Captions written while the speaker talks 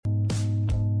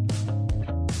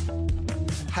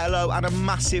Hello and a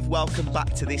massive welcome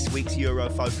back to this week's Euro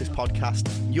Focus podcast,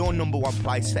 your number one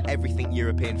place for everything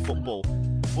European football.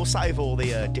 We'll save all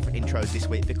the different intros this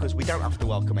week because we don't have to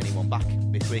welcome anyone back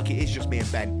this week. It is just me and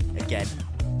Ben again.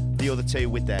 The other two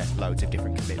with their loads of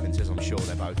different commitments, as I'm sure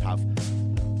they both have.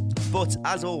 But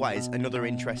as always, another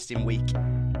interesting week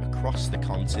across the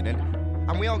continent.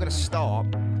 And we are going to start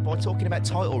by talking about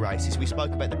title races. We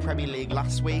spoke about the Premier League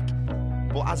last week.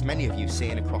 But as many of you have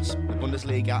seen across the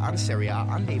Bundesliga and Serie A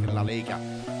and even La Liga,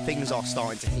 things are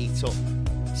starting to heat up.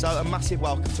 So a massive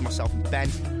welcome to myself and Ben,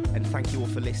 and thank you all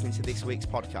for listening to this week's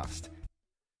podcast.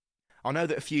 I know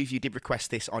that a few of you did request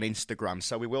this on Instagram,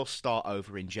 so we will start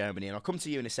over in Germany. And I'll come to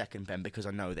you in a second, Ben, because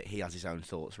I know that he has his own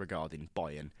thoughts regarding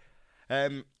Bayern.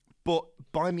 But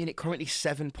Bayern Munich currently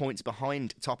 7 points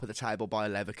behind top of the table by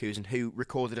Leverkusen, who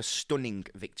recorded a stunning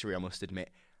victory, I must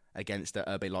admit, against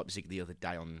RB Leipzig the other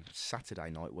day on Saturday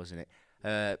night, wasn't it?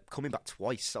 Coming back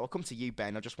twice. So I'll come to you,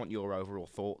 Ben. I just want your overall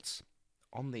thoughts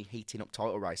on the heating up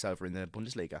title race over in the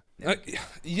Bundesliga.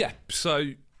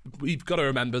 So we've got to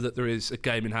remember that there is a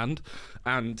game in hand,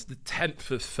 and the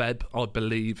 10th of Feb, I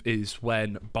believe, is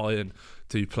when Bayern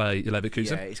do play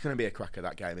Leverkusen. Yeah, it's going to be a cracker,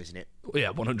 that game, isn't it?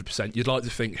 Yeah, 100%. You'd like to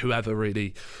think whoever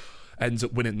really ends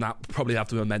up winning that will probably have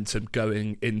the momentum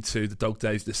going into the dog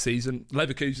days this season.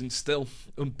 Leverkusen still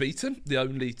unbeaten, the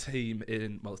only team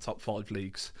in the top 5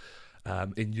 leagues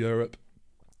in Europe.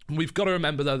 We've got to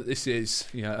remember though that this is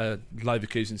a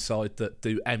Leverkusen side that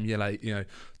do emulate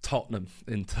Tottenham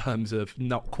in terms of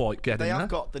not quite getting there. They have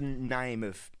got the name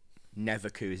of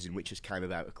Neverkusen, which has came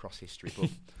about across history,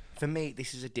 but for me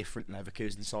this is a different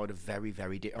Leverkusen side, of very,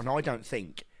 very different. And I don't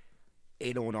think,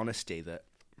 in all honesty, that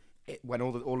when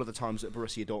all of the times that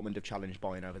Borussia Dortmund have challenged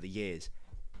Bayern over the years,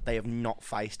 they have not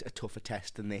faced a tougher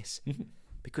test than this.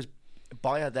 Because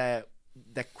Bayern,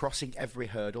 they're crossing every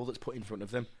hurdle that's put in front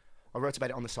of them. I wrote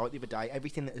about it on the site the other day.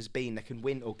 Everything that has been, they can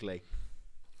win ugly,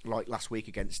 like last week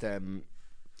against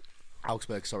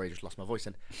Augsburg. Sorry, I just lost my voice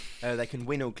then. They can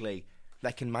win ugly.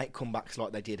 They can make comebacks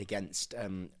like they did against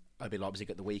RB Leipzig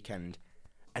at the weekend,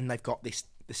 and they've got the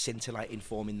scintillating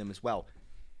form in them as well.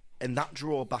 And that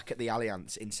draw back at the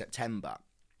Allianz in September,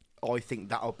 I think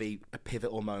that'll be a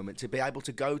pivotal moment to be able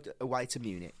to go away to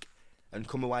Munich and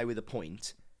come away with a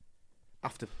point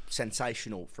after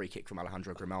sensational free kick from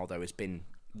Alejandro Grimaldo has been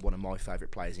one of my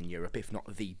favourite players in Europe, if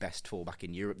not the best fullback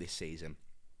in Europe this season.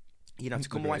 To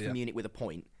come away from Munich with a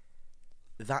point,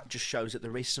 that just shows that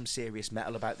there is some serious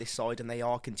metal about this side, and they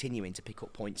are continuing to pick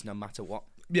up points no matter what.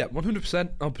 Yeah,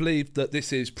 100%. I believe that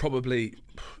this is probably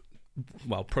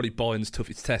Bayern's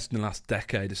toughest test in the last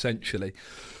decade, essentially.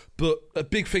 But a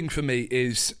big thing for me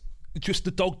is just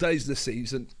the dog days of the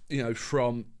season,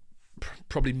 from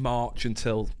probably March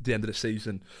until the end of the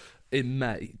season in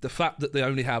May. The fact that they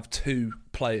only have 2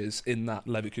 players in that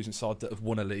Leverkusen side that have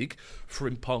won a league,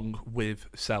 Frimpong with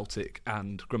Celtic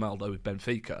and Grimaldo with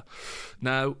Benfica.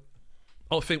 Now,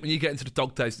 I think when you get into the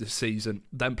dog days of the season,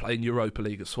 then playing Europa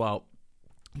League as well,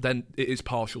 then it is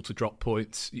partial to drop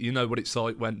points. You know what it's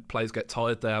like when players get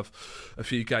tired. They have a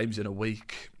few games in a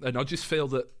week. And I just feel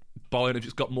that Bayern have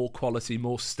just got more quality,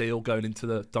 more steel going into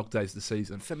the dog days of the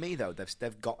season. For me, though,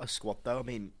 they've got a squad, though. I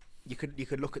mean, you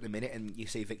could look at the minute and you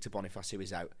see Victor Boniface, who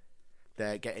is out.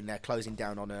 They're closing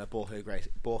down on Borja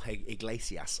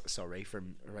Iglesias,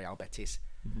 from Real Betis.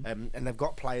 Mm-hmm. And they've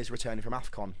got players returning from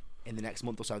AFCON in the next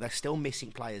month or so. They're still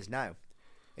missing players now.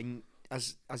 And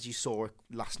as you saw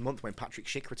last month when Patrick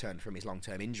Schick returned from his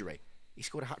long-term injury, he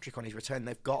scored a hat-trick on his return.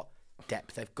 They've got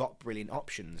depth, they've got brilliant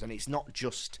options, and it's not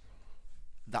just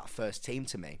that first team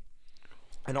to me.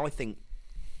 And I think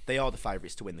they are the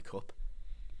favourites to win the cup.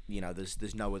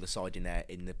 There's no other side in there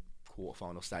in the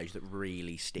quarter-final stage that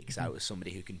really sticks out as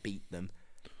somebody who can beat them.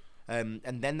 And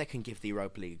then they can give the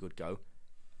Europa League a good go.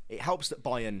 It helps that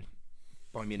Bayern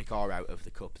Munich are out of the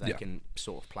cup. They can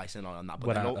sort of place an eye on that.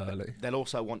 But they'll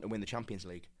also want to win the Champions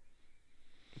League.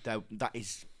 That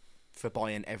is for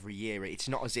Bayern every year. It's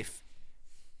not as if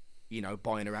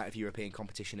Bayern are out of European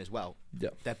competition as well. Yeah.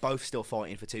 They're both still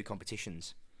fighting for 2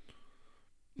 competitions.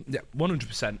 Yeah,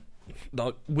 100%.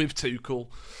 Like with Tuchel,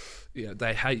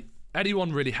 they hate.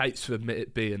 Anyone really hates to admit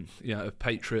it being, a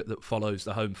patriot that follows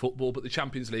the home football, but the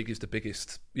Champions League is the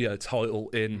biggest, title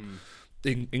in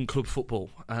club football.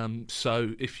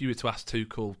 So if you were to ask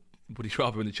Tuchel, would he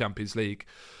rather win the Champions League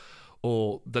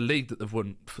or the league that they've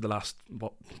won for the last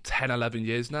 10, 11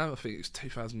 years now? I think it's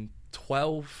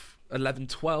 2012,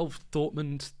 11-12.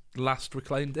 Dortmund last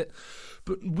reclaimed it.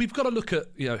 But we've got to look at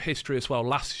history as well.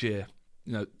 Last year,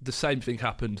 the same thing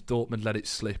happened. Dortmund let it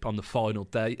slip on the final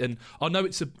day, and I know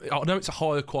it's a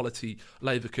higher quality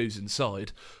Leverkusen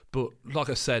side, but like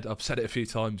I said, I've said it a few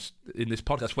times in this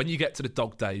podcast. When you get to the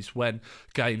dog days, when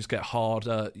games get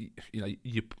harder,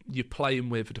 you're playing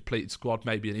with a depleted squad,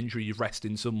 maybe an injury, you're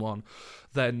resting someone,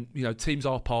 then teams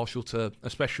are partial to,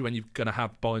 especially when you're going to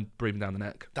have Bayern breathing down the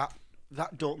neck.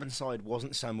 That Dortmund side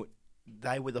wasn't so much.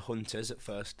 They were the hunters at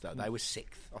first, though. They were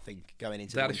sixth, I think, going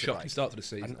into they the had a shocking start to the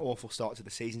season. An awful start to the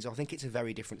season, so I think it's a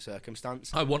very different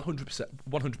circumstance. Oh,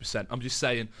 100%. I'm just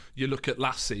saying, you look at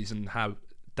last season, how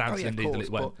dancing and needle it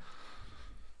went.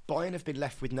 Bayern have been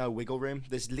left with no wiggle room.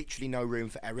 There's literally no room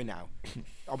for error now.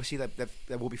 Obviously,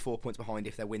 there will be 4 points behind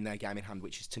if they win their game in hand,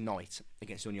 which is tonight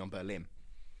against Union Berlin.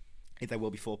 If they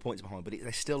will be 4 points behind, but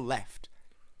they're still left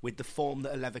with the form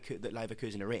that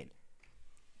Leverkusen are in.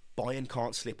 Bayern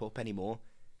can't slip up anymore,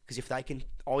 because if they can,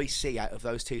 I see out of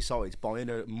those two sides, Bayern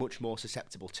are much more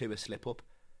susceptible to a slip up.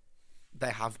 They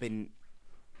have been,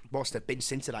 whilst they've been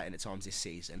scintillating at times this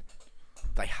season,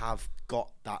 they have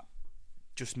got that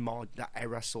that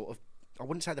error sort of. I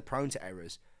wouldn't say they're prone to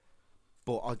errors,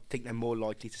 but I think they're more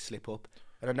likely to slip up.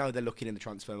 And I know they're looking in the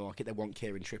transfer market. They want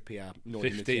Kieran Trippier.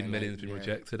 15 million has been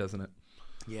rejected, hasn't it?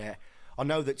 Yeah, I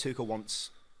know that Tuchel wants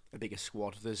a bigger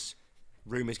squad. There's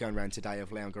rumours going around today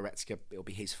of Leon Goretzka. It'll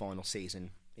be his final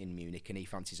season in Munich, and he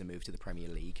fancies a move to the Premier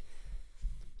League.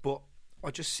 But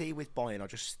I just see with Bayern, I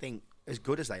just think, as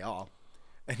good as they are,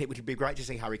 and it would be great to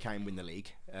see Harry Kane win the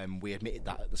league. We admitted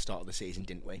that at the start of the season,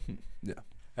 didn't we? Yeah.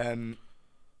 I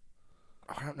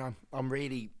don't know. I'm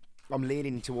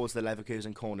leaning towards the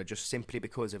Leverkusen corner just simply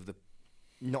because of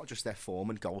not just their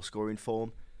form and goal scoring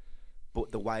form,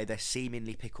 but the way they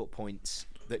seemingly pick up points,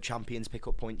 that champions pick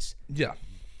up points. Yeah.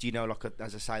 Do you know,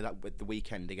 as I say, that with the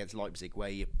weekend against Leipzig, where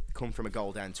you come from a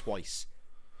goal down twice,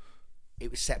 it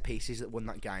was set pieces that won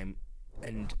that game,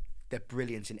 and they're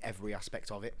brilliant in every aspect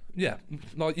of it. Yeah,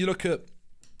 like you look at,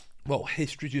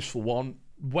 history just for one.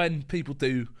 When people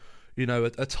do,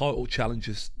 a title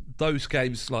challenges, those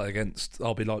games like against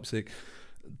RB Leipzig,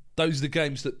 those are the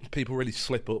games that people really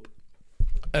slip up,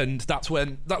 and that's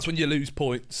when you lose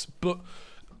points. But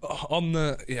on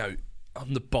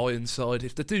the Bayern side,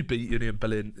 if they do beat Union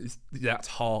Berlin, that's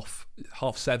half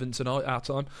 7 tonight our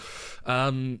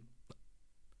time.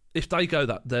 If they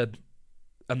go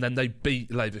and then they beat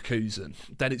Leverkusen,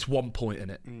 then it's 1 point in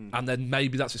it, and then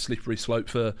maybe that's a slippery slope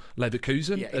for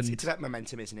Leverkusen. Yeah, it's about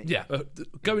momentum, isn't it? Yeah,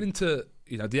 going into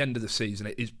the end of the season,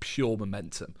 it is pure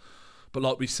momentum. But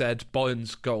like we said,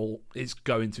 Bayern's goal is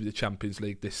going to be the Champions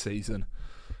League this season.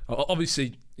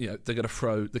 Obviously, they're going to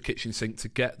throw the kitchen sink to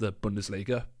get the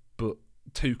Bundesliga, but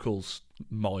Tuchel's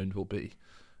mind will be,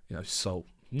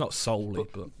 not solely,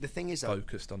 but the thing is,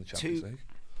 focused on the Champions League.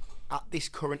 At this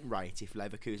current rate, if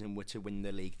Leverkusen were to win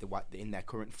the league in their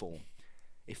current form,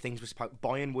 if things were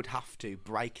Bayern would have to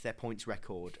break their points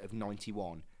record of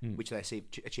 91, which they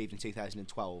achieved in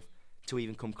 2012, to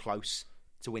even come close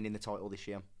to winning the title this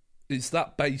year. Is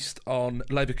that based on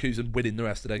Leverkusen winning the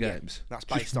rest of their games? That's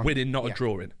based just on winning, not a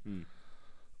drawing.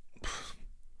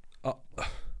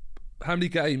 How many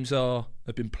games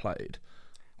have been played?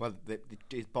 Well, the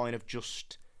Bayern have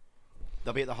just.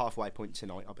 They'll be at the halfway point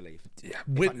tonight, I believe. Yeah,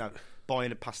 Bayern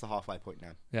have passed the halfway point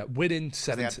now. Yeah, winning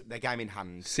 17. Their game in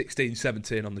hand.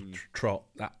 16-17 on the trot.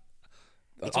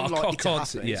 It's unlikely to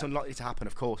happen. Yeah. It's unlikely to happen,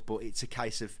 of course, but it's a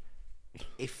case of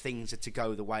if things are to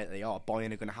go the way that they are,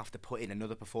 Bayern are going to have to put in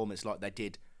another performance like they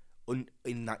did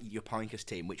in that Jupp Heynckes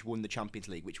team, which won the Champions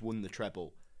League, which won the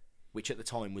treble, which at the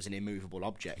time was an immovable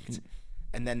object.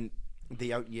 And then if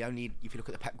you look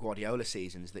at the Pep Guardiola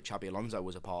seasons that Xabi Alonso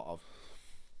was a part of,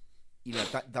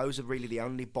 those are really the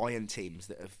only Bayern teams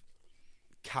that have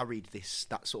carried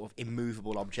that sort of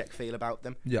immovable object feel about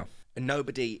them. Yeah. And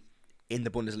nobody in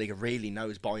the Bundesliga really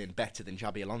knows Bayern better than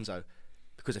Xabi Alonso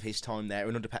because of his time there,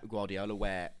 and under Pep Guardiola,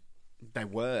 where they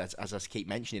were, as I keep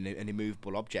mentioning, an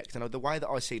immovable object. And the way that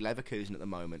I see Leverkusen at the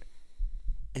moment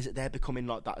is that they're becoming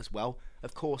like that as well.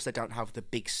 Of course, they don't have the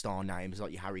big star names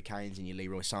like your Harry Kanes and your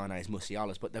Leroy Sané's,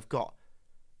 Musiala's, but they've got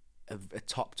a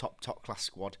top class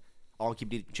squad.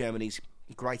 Arguably Germany's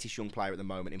greatest young player at the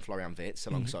moment in Florian Wirtz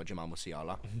alongside Jamal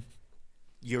Musiala.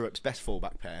 Europe's best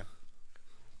fullback pair.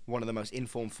 One of the most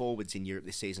informed forwards in Europe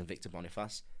this season, Victor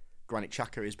Boniface. Granit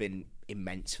Xhaka has been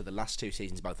immense for the last 2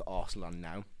 seasons, both at Arsenal and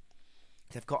now.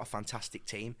 They've got a fantastic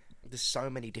team. There's so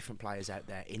many different players out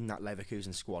there in that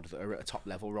Leverkusen squad that are at a top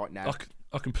level right now.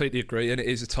 I completely agree, and it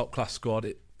is a top-class squad.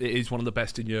 It is one of the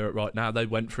best in Europe right now. They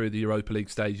went through the Europa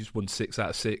League stages, won 6 out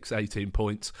of 6, 18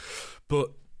 points. But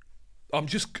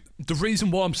the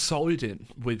reason why I'm siding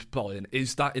with Bayern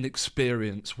is that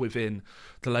inexperience within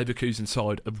the Leverkusen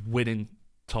side of winning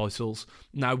titles.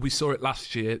 Now, we saw it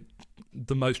last year.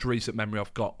 The most recent memory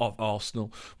I've got of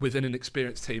Arsenal with an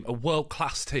inexperienced team, a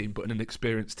world-class team, but an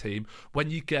inexperienced team. When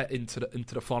you get into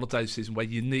the final day of the season where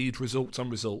you need results on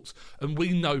results, and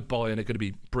we know Bayern are going to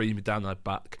be breathing down their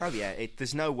back. Oh yeah,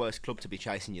 there's no worse club to be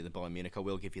chasing you than Bayern Munich. I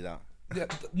will give you that. Yeah,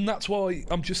 and that's why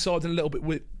I'm just siding a little bit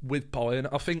with Bayern.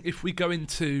 I think if we go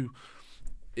into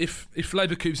if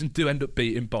Leverkusen do end up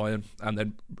beating Bayern and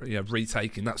then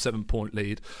retaking that 7-point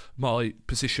lead, my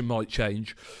position might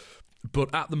change.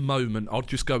 But at the moment, I'll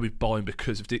just go with Bayern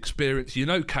because of the experience.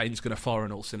 Kane's going to fire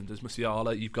on all cylinders.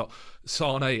 Musiala, you've got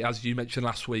Sane, as you mentioned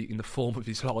last week, in the form of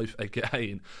his life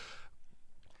again.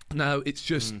 Now, it's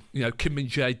just, Kim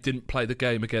Min-jae didn't play the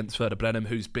game against Werder Bremen,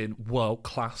 who's been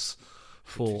world-class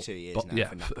for 2 years now,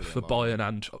 for Bayern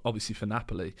and obviously for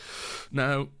Napoli.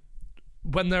 Now,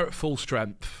 when they're at full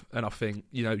strength, and I think,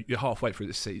 you're halfway through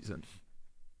the season,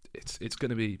 it's going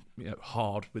to be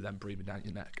hard with them breathing down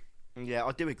your neck. Yeah,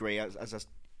 I do agree. As I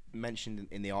mentioned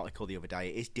in the article the other day,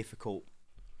 it is difficult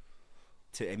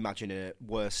to imagine a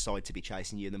worse side to be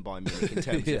chasing you than Bayern Munich in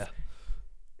terms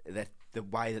of the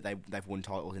way that they've won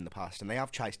titles in the past. And they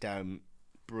have chased down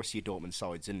Borussia Dortmund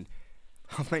sides. And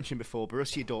I've mentioned before,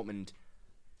 Borussia Dortmund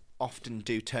often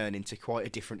do turn into quite a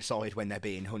different side when they're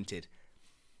being hunted.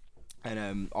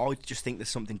 And I just think there's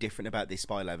something different about this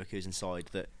Bayer Leverkusen side,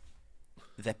 that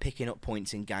they're picking up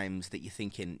points in games that you're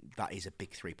thinking, that is a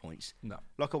big 3 points. No.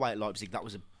 Like away at Leipzig, that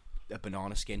was a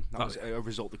banana skin. That was a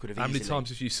result that could have easily... How many times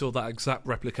have you saw that exact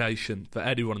replication for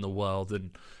anyone in the world?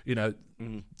 And,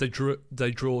 they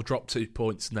drop 2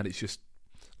 points, and then it's just,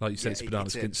 like you said, it's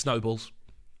banana skin. Snowballs.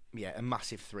 Yeah, a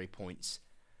massive 3 points.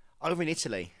 Over in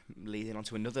Italy, leading on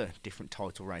to another different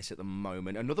title race at the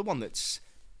moment. Another one that's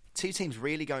two teams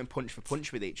really going punch for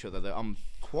punch with each other that I'm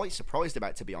quite surprised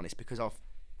about, to be honest, because I've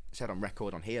said on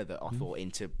record on here that I thought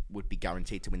Inter would be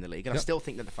guaranteed to win the league, and I still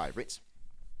think they're the favourites.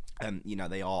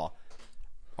 They are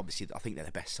obviously, I think they're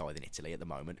the best side in Italy at the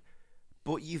moment,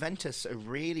 but Juventus are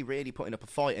really, really putting up a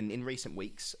fight. And in recent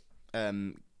weeks,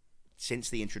 since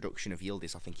the introduction of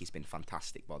Yildiz, I think he's been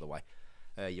fantastic. By the way,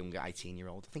 younger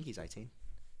 18-year-old. I think he's 18.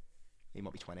 He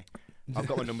might be 20. I've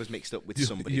got my numbers mixed up with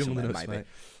somebody somewhere, maybe. Mate.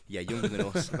 Yeah, younger than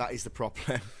us. That is the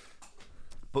problem.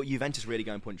 But Juventus really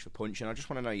going punch for punch, and I just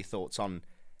want to know your thoughts on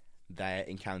their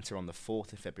encounter on the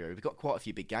 4th of February. We've got quite a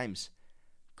few big games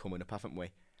coming up, haven't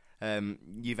we?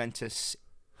 Juventus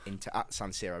at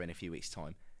San Siro in a few weeks'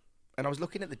 time. And I was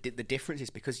looking at the differences,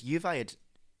 because Juve had,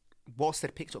 whilst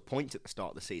they'd picked up points at the start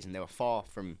of the season, they were far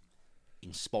from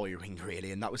inspiring,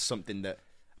 really, and that was something that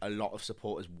a lot of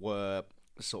supporters were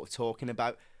sort of talking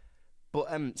about. But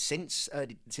since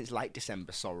late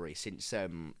December, since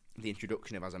the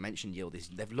introduction of, as I mentioned, Yildiz,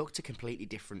 they've looked a completely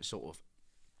different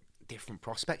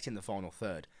prospect in the final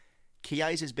third.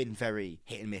 Chiesa's been very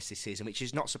hit and miss this season, which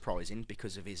is not surprising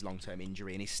because of his long-term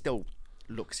injury, and he still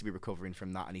looks to be recovering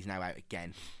from that, and he's now out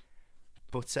again.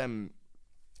 But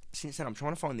since then, I'm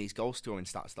trying to find these goal-scoring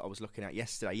stats that I was looking at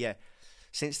yesterday. Yeah,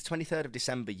 since the 23rd of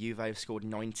December, Juve have scored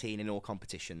 19 in all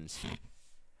competitions,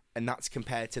 and that's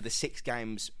compared to the 6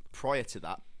 games prior to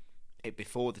that.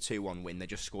 Before the 2-1 win, they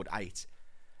just scored 8,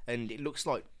 and it looks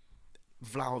like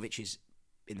Vlahovic is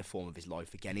in the form of his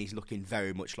life again. He's looking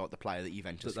very much like the player that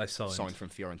Juventus signed from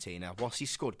Fiorentina. Whilst he's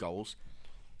scored goals,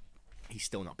 he's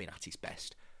still not been at his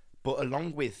best. But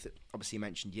along with, obviously you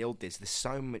mentioned Yildiz, there's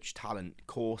so much talent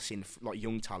coursing, like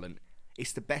young talent.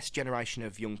 It's the best generation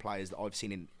of young players that I've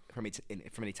seen from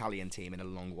an Italian team in a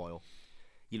long while.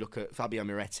 You look at Fabio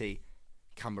Miretti,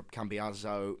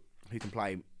 Cambiaso, who can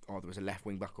play either as a left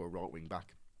wing back or a right wing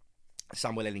back.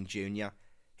 Samuel Elling Jr.,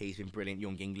 he's been a brilliant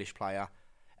young English player.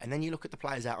 And then you look at the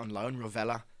players out on loan,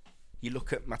 Rovella. You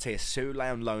look at Matthias Sule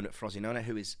on loan at Frosinone,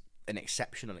 who is an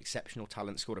exceptional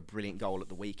talent, scored a brilliant goal at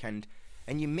the weekend.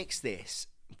 And you mix this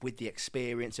with the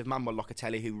experience of Manuel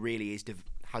Locatelli, who really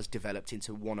has developed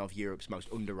into one of Europe's most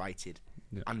underrated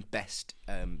and best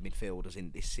midfielders in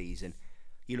this season.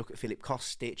 You look at Filip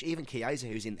Kostic, even Chiesa,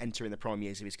 who's entering the prime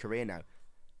years of his career now.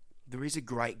 There is a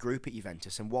great group at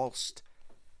Juventus, and whilst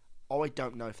I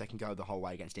don't know if they can go the whole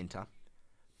way against Inter,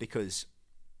 because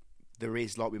there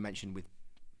is, like we mentioned with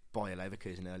Bayer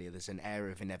Leverkusen earlier, there's an air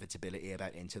of inevitability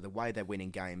about Inter. The way they're winning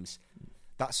games,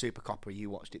 that Super Coppa, you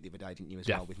watched it the other day, didn't you, as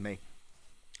well, with me?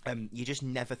 You just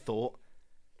never thought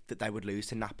that they would lose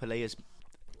to Napoli. As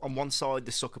on one side,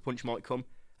 the sucker punch might come,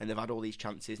 and they've had all these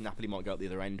chances. Napoli might go at the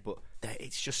other end, but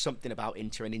it's just something about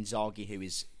Inter and Inzaghi, who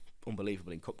is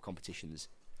unbelievable in cup competitions.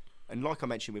 And like I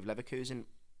mentioned with Leverkusen,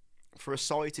 for a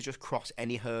side to just cross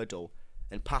any hurdle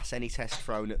and pass any test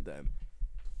thrown at them,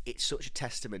 it's such a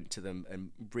testament to them and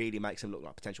really makes them look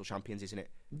like potential champions, isn't it?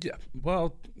 Yeah,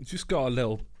 well, just got a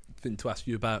little thing to ask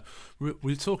you about. We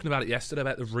were talking about it yesterday,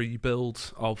 about the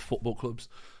rebuild of football clubs.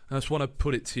 And I just want to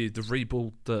put it to you, the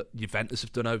rebuild that Juventus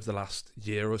have done over the last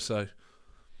year or so.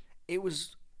 It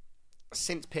was,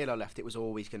 since Pirlo left, it was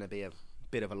always going to be a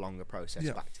bit of a longer process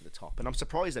back to the top. And I'm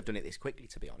surprised they've done it this quickly,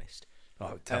 to be honest.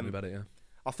 Oh, tell me about it, yeah.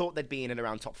 I thought they'd be in and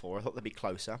around top 4. I thought they'd be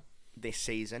closer this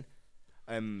season.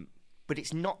 But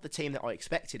it's not the team that I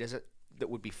expected that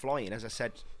would be flying. As I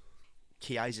said,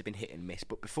 Chiesa been hit and miss.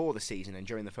 But before the season and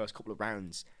during the first couple of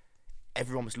rounds,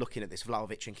 everyone was looking at this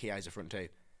Vlahovic and Chiesa front two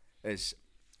as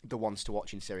the ones to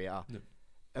watch in Serie A. No.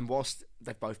 And whilst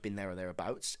they've both been there or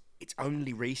thereabouts, it's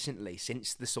only recently,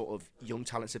 since the sort of young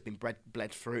talents have been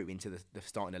bled through into the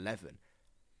starting 11,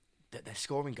 that they're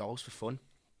scoring goals for fun.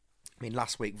 I mean,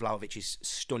 last week, Vlahovic's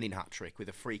stunning hat-trick with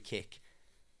a free kick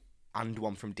and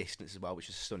one from distance as well, which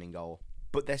was a stunning goal.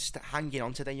 But they're hanging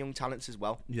on to their young talents as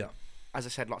well. Yeah. As I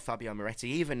said, like Fabio Moretti,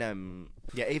 even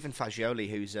Fagioli,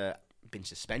 who's been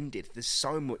suspended. There's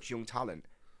so much young talent.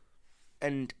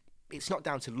 And it's not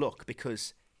down to luck,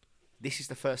 because this is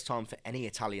the first time for any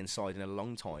Italian side in a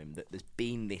long time that there's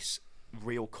been this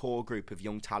real core group of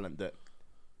young talent that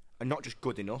are not just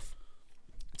good enough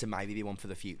to maybe be one for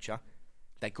the future.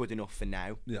 They're good enough for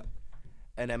now. Yeah.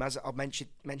 And as I mentioned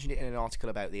it in an article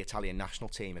about the Italian national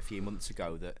team a few months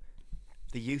ago, that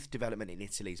the youth development in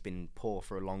Italy has been poor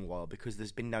for a long while because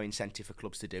there's been no incentive for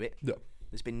clubs to do it. Yeah.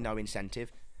 There's been no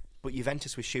incentive. But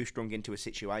Juventus was shoestrung into a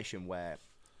situation where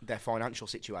their financial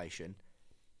situation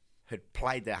had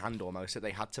played their hand almost, that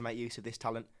they had to make use of this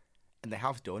talent. And they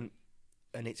have done.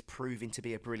 And it's proving to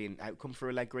be a brilliant outcome for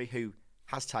Allegri, who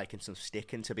has taken some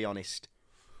stick. And to be honest,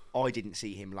 I didn't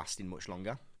see him lasting much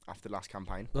longer after the last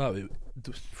campaign. Oh,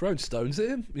 throwing stones at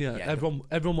him. Yeah, everyone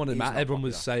wanted him out. Everyone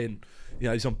was saying,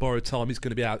 he's on borrowed time, he's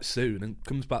going to be out soon, and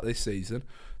comes back this season.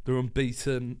 They're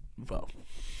unbeaten. Well,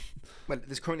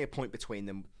 there's currently a point between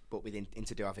them, but with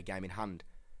Inter do have a game in hand.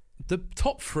 The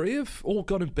top 3 have all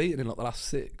gone and beaten in like the last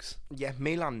 6. Yeah,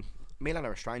 Milan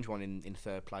are a strange one in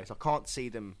third place. I can't see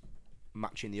them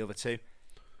matching the other 2.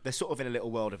 They're sort of in a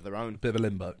little world of their own. Bit of a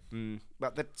limbo.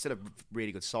 But they're still a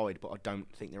really good side, but I don't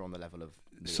think they're on the level of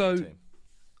the other 2.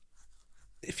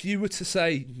 If you were to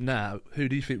say now, who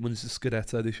do you think wins the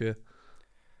Scudetto this year?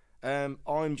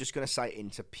 I'm just going to say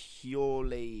Inter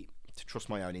purely to trust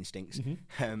my own instincts.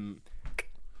 Mm-hmm.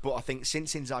 But I think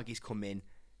since Inzaghi's come in,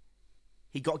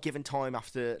 he got given time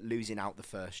after losing out the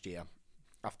first year,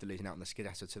 after losing out in the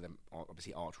Scudetto to them,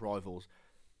 obviously arch rivals.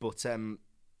 But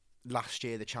last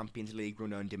year, the Champions League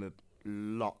run earned him a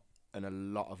lot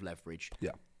of leverage.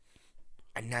 Yeah.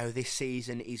 And now this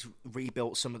season, he's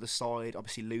rebuilt some of the side,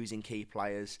 obviously losing key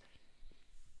players.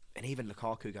 And even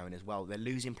Lukaku going as well. They're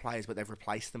losing players, but they've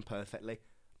replaced them perfectly.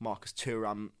 Marcus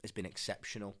Thuram has been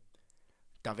exceptional.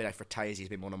 Davide Fratesi has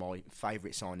been one of my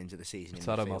favourite signings of the season.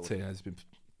 Lautaro Martinez has been...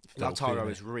 Lautaro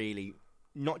has really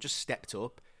not just stepped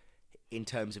up in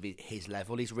terms of his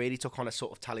level. He's really took on a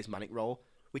sort of talismanic role,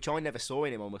 which I never saw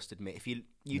in him, I must admit. If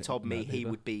you told me he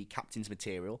would be captain's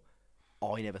material,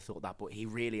 I never thought that. But he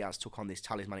really has took on this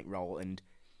talismanic role, and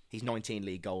his 19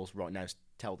 league goals right now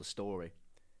tell the story.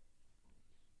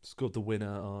 Scored the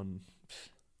winner on,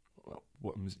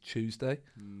 what was it, Tuesday?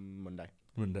 Monday,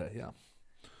 yeah.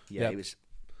 Yeah, he was...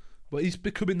 But he's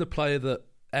becoming the player that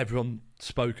everyone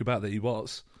spoke about that he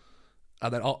was.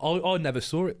 And then I never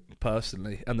saw it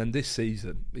personally. And then this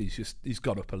season, he's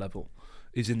gone up a level.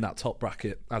 He's in that top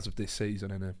bracket as of this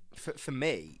season, isn't he? For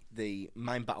me, the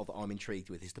main battle that I'm intrigued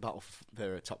with is the battle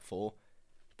for top 4.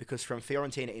 Because from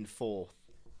Fiorentina in 4th,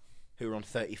 who are on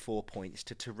 34 points,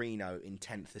 to Torino in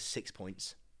 10th, there's 6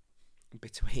 points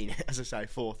between, as I say,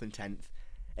 4th and 10th.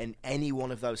 And any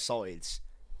one of those sides,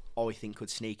 I think, could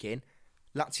sneak in.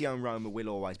 Lazio and Roma will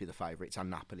always be the favourites,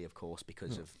 and Napoli, of course,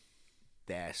 because of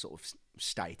their sort of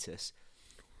status.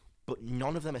 But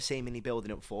none of them are seemingly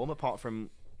building up form, apart from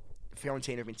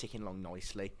Fiorentina have been ticking along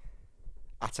nicely.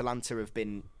 Atalanta have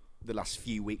been, the last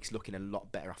few weeks, looking a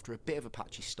lot better after a bit of a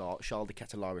patchy start. Charles de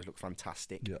Ketelaere look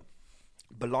fantastic. Yeah.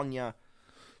 Bologna, I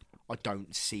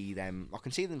don't see them. I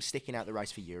can see them sticking out the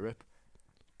race for Europe,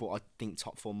 but I think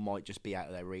top 4 might just be out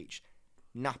of their reach.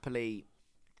 Napoli,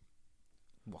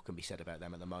 what can be said about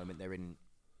them at the moment? They're in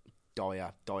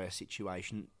dire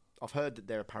situation. I've heard that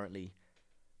they're apparently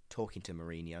talking to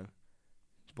Mourinho,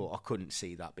 but I couldn't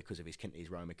see that because of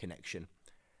his Roma connection.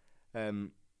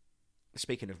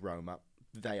 Speaking of Roma,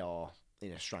 they are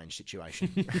in a strange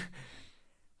situation.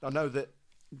 I know that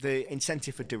the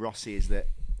incentive for De Rossi is that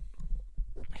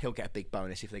he'll get a big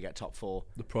bonus if they get top 4.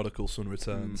 The prodigal son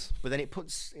returns. But then it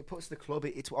puts the club...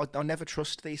 I never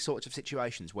trust these sorts of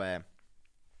situations where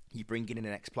you bring in an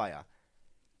ex-player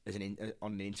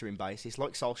on an interim basis,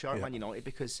 like Solskjaer at Man United,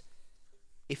 because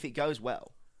if it goes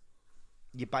well,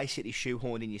 you're basically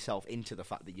shoehorning yourself into the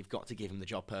fact that you've got to give him the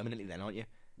job permanently then, aren't you?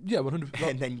 Yeah, 100%.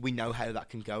 And then we know how that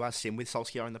can go, as seen with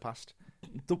Solskjaer in the past.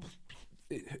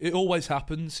 It always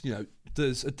happens.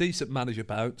 There's a decent manager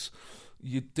bounce.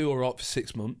 You do all right for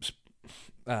 6 months,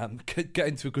 get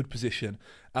into a good position,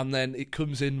 and then it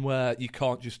comes in where you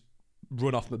can't just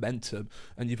run off momentum,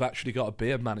 and you've actually got to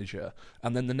be a manager,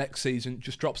 and then the next season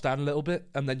just drops down a little bit,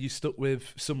 and then you're stuck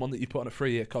with someone that you put on a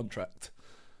 3-year contract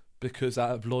because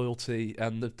out of loyalty,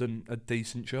 and they've done a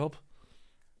decent job.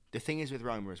 The thing is with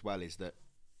Roma as well is that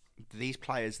these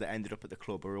players that ended up at the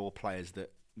club are all players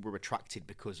that were attracted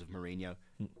because of Mourinho.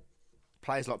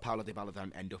 Players like Paulo Dybala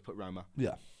don't end up at Roma.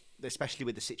 Yeah. Especially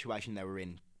with the situation they were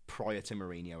in prior to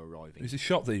Mourinho arriving. It was a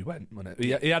shock that he went, wasn't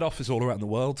it? He had offers all around the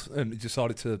world, and he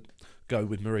decided to go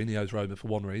with Mourinho's Roma for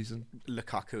one reason.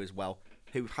 Lukaku as well,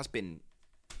 who has been,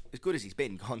 as good as he's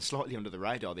been, gone slightly under the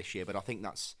radar this year, but I think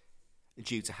that's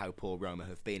due to how poor Roma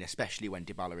have been, especially when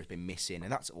Dybala has been missing,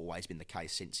 and that's always been the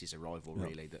case since his arrival,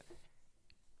 really, that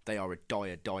they are a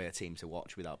dire team to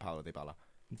watch without Paulo Dybala.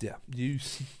 Yeah, you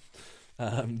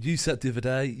said the other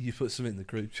day, you put something in the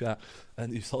group chat,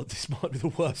 and you thought this might be the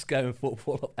worst game of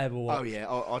football I've ever watched. Oh yeah,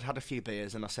 I'd had a few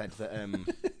beers, and I said that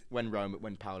when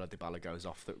Paulo Dybala goes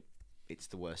off, that it's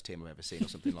the worst team I've ever seen, or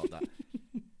something like that.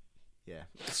 Yeah,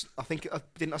 I think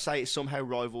didn't I say it somehow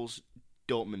rivals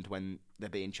Dortmund when they're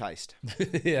being chased?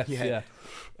 Yeah.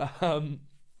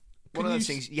 One of those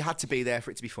things, you had to be there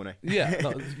for it to be funny. Yeah,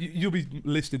 you'll be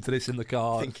listening to this in the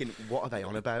car. Thinking, what are they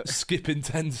on about? Skipping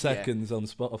 10 seconds on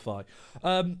Spotify.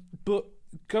 But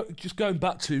just going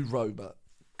back to Roma,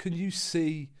 can you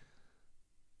see,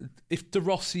 if De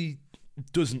Rossi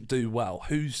doesn't do well,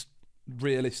 who's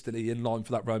realistically in line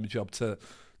for that Roma job to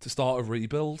start a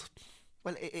rebuild?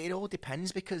 Well, it all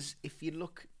depends, because if you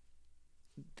look,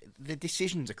 the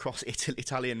decisions across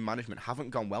Italian management haven't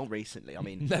gone well recently. I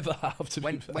mean, never have.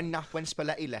 When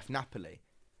Spalletti left Napoli,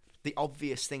 the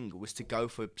obvious thing was to go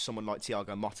for someone like Thiago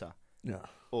Motta,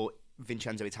 or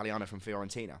Vincenzo Italiano from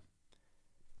Fiorentina.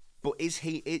 But is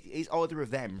either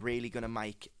of them really going to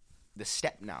make the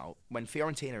step now when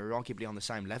Fiorentina are arguably on the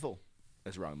same level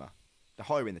as Roma? They're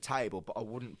higher in the table, but I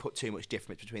wouldn't put too much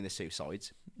difference between the two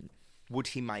sides. Would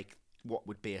he make what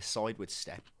would be a sideways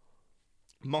step?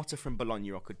 Motta from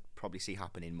Bologna I could probably see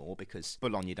happening more, because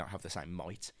Bologna don't have the same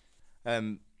might.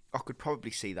 I could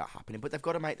probably see that happening, but they've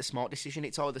got to make the smart decision.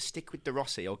 It's either stick with De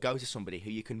Rossi or go to somebody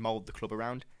who you can mould the club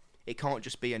around. It can't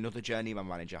just be another journeyman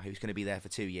manager who's going to be there for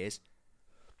 2 years.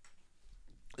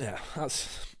 Yeah,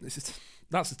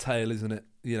 that's a tale, isn't it?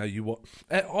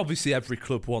 Obviously every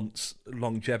club wants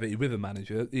longevity with a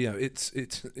manager.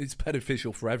 It's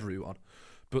beneficial for everyone.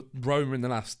 But Roma in the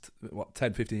last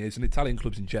 10, 15 years, and Italian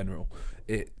clubs in general,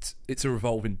 it's a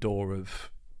revolving door of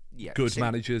good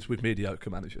managers with mediocre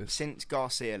managers. Since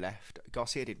Garcia left,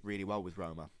 Garcia did really well with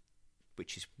Roma,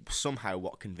 which is somehow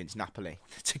what convinced Napoli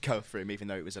to go for him, even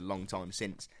though it was a long time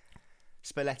since.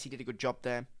 Spalletti did a good job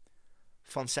there.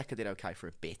 Fonseca did okay for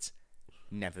a bit.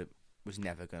 Was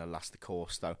never going to last the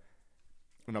course, though.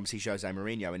 And obviously Jose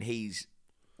Mourinho, and he's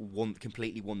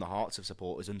completely won the hearts of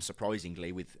supporters,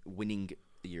 unsurprisingly, with winning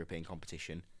the European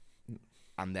competition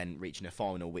and then reaching a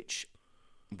final, which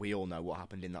we all know what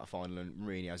happened in that final, and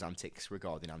Mourinho's antics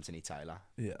regarding Anthony Taylor.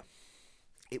 Yeah.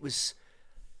 It was,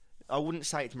 I wouldn't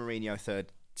say it's Mourinho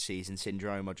third season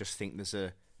syndrome. I just think there's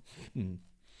I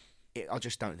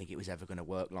just don't think it was ever going to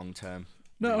work long term.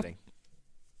 No. Really.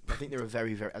 I think they're a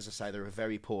very, very, as I say, they're a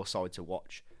very poor side to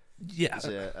watch. Yeah.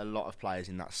 There's a lot of players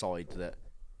in that side that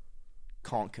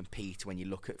can't compete when you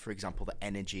look at, for example, the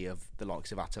energy of the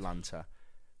likes of Atalanta,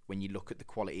 when you look at the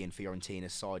quality in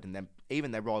Fiorentina's side, and then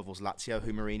even their rivals Lazio,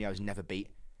 who Mourinho's never beat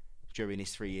during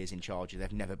his 3 years in charge.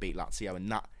 They've never beat Lazio,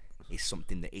 and that is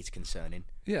something that is concerning.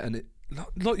 Yeah, and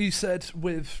like you said,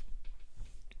 with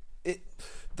it,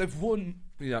 they've won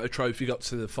a trophy, got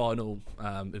to the final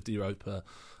of the Europa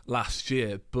last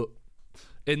year, but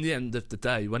in the end of the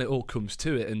day, when it all comes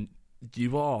to it, and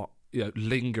you are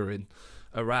lingering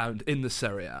around in the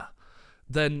Serie A,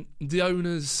 then the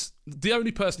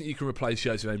only person that you can replace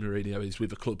Jose Mourinho is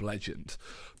with a club legend.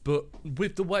 But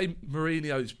with the way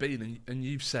Mourinho's been, and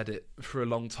you've said it for a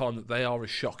long time, that they are a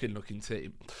shocking looking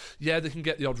team. Yeah, they can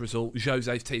get the odd result.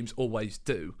 Jose's teams always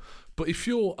do. But if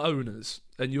you're owners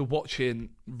and you're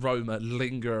watching Roma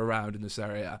linger around in this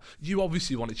area, you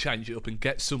obviously want to change it up and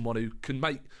get someone who can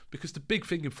make... Because the big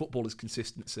thing in football is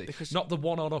consistency. Not the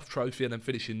one-on-off trophy and then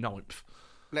finishing ninth.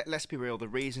 Let's be real. The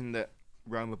reason that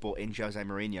Roma bought in Jose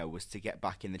Mourinho was to get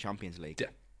back in the Champions League. Yeah.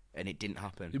 And it didn't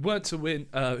happen. It weren't to win.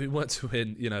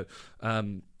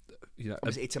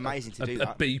 It's amazing to do a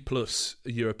that. B plus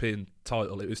European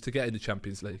title. It was to get in the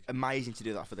Champions League. Amazing to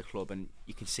do that for the club, and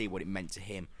you can see what it meant to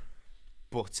him.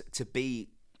 But to be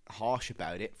harsh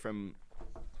about it from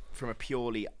a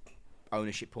purely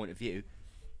ownership point of view,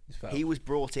 he was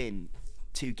brought in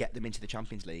to get them into the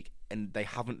Champions League, and they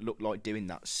haven't looked like doing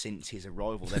that since his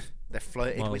arrival. They've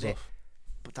flirted with it,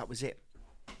 but that was it.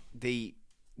 The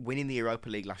winning the Europa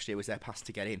League last year was their path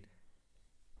to get in,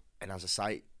 and as I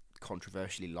say,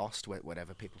 controversially lost,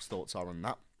 whatever people's thoughts are on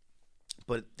that.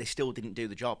 But they still didn't do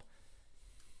the job,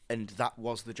 and that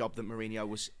was the job that Mourinho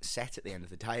was set at the end of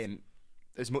the day. And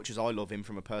as much as I love him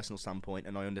from a personal standpoint,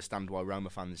 and I understand why Roma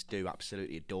fans do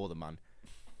absolutely adore the man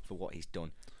for what he's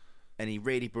done, and he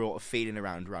really brought a feeling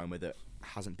around Roma that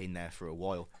hasn't been there for a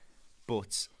while.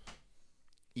 But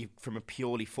from a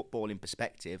purely footballing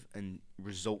perspective and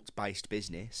results-based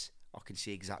business, I can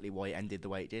see exactly why it ended the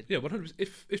way it did. Yeah, 100%.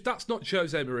 If that's not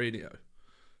Jose Mourinho,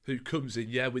 who comes in,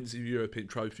 wins the European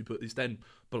trophy, but is then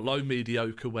below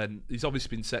mediocre when he's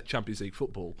obviously been set Champions League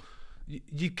football,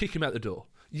 you kick him out the door.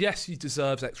 Yes, he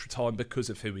deserves extra time because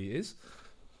of who he is,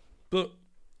 but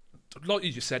like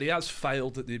you just said, he has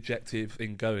failed at the objective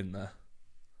in going there.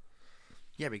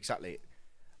 Yeah, exactly.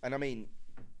 And I mean,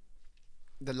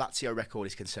 the Lazio record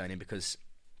is concerning because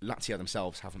Lazio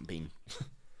themselves haven't been...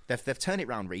 They've turned it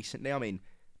round recently, I mean,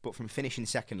 but from finishing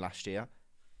second last year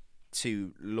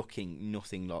to looking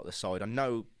nothing like the side. I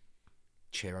know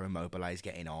Ciro Immobile is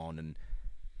getting on, and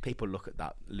people look at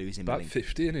that losing about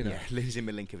 50, isn't he? Yeah, losing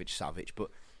Milinkovic-Savic, but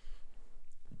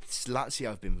Lazio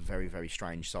have been a very, very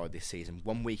strange side this season.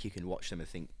 One week you can watch them and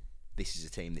think, this is a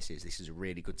team, this is a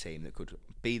really good team that could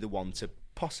be the one to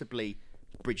possibly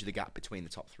bridge the gap between the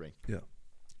top three. Yeah.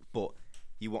 But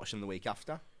you watch them the week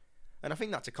after, and I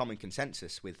think that's a common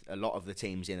consensus with a lot of the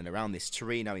teams in and around this.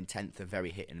 Torino in 10th are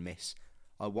very hit and miss.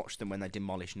 I watched them when they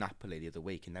demolished Napoli the other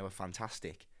week, and they were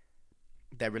fantastic.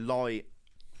 They rely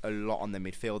a lot on the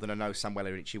midfield, and I know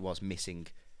Samuel Ricci was missing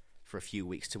for a few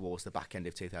weeks towards the back end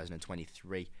of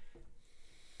 2023.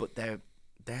 But they're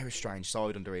a strange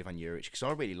side under Ivan Juric, because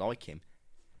I really like him.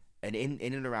 And in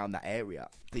and around that area,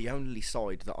 the only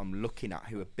side that I'm looking at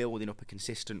who are building up a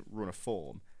consistent run of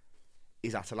form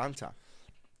is Atalanta.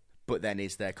 But then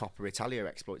is their Coppa Italia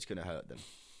exploits going to hurt them,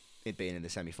 it being in the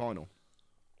semi-final?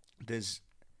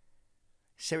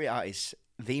 Serie A is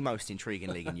the most intriguing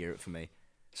league in Europe for me.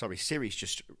 Sorry, Siri's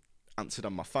just answered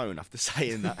on my phone after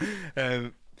saying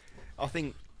that. I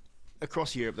think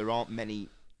across Europe there aren't many,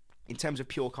 in terms of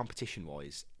pure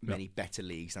competition-wise, many better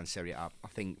leagues than Serie A. I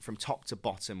think from top to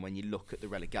bottom, when you look at the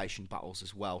relegation battles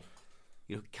as well,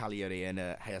 you look at Cagliari and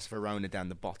Hellas Verona down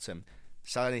the bottom.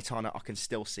 Salernitana, I can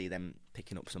still see them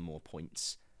picking up some more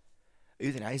points.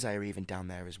 Udinese are even down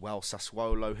there as well.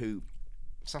 Sassuolo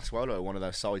are one of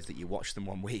those sides that you watch them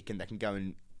one week and they can go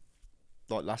and,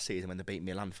 like last season when they beat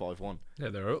Milan 5-1. Yeah,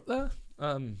 they're up there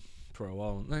for a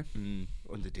while, aren't they?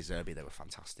 Under De Zerbi, they were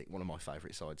fantastic. One of my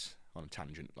favourite sides, on a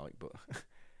tangent, but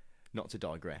not to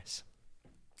digress.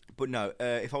 But no,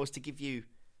 if I was to give you...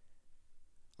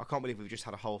 I can't believe we've just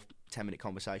had a whole 10-minute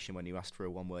conversation when you asked for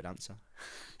a one-word answer.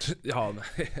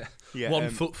 Yeah, one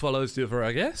foot follows the other,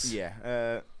 I guess.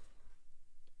 Yeah.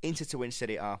 Inter to win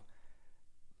Serie A.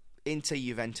 Inter,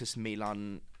 Juventus,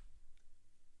 Milan,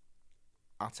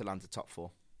 Atalanta top four.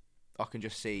 I can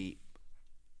just see...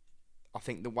 I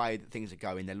think the way that things are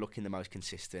going, they're looking the most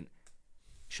consistent.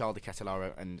 Charles de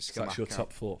Ketelaere and Scamacca. So that's your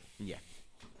top four? Yeah.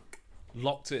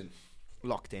 Locked in?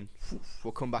 Locked in.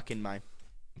 We'll come back in May.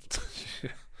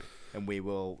 And we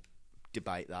will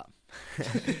debate that.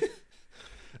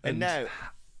 And now,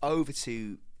 over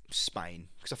to Spain.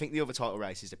 Because I think the other title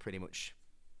races are pretty much...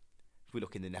 If we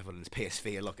look in the Netherlands,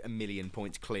 PSV are like 1 million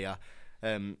points clear.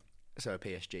 So are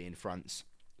PSG in France.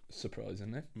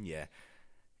 Surprisingly. Yeah.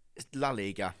 La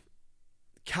Liga.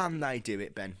 Can they do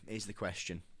it, Ben, is the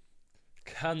question.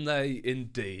 Can they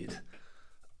indeed?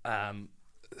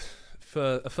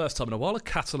 For a first time in a while, a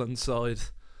Catalan side,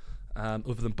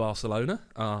 other than Barcelona,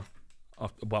 are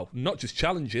well, not just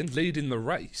challenging, leading the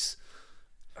race.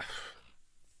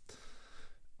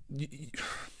 It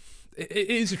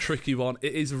is a tricky one.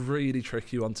 It is a really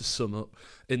tricky one to sum up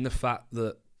in the fact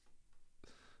that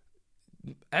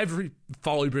every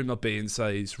fibre in my being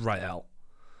says Real.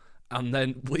 And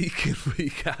then week in,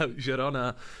 week out,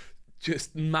 Girona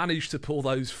just managed to pull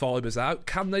those fibres out.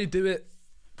 Can they do it?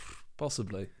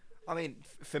 Possibly. I mean,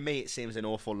 for me, it seems an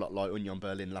awful lot like Union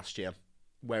Berlin last year,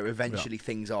 where eventually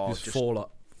things are just fall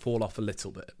off a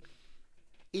little bit.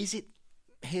 Is it?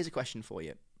 Here's a question for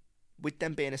you: with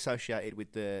them being associated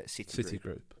with the City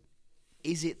Group,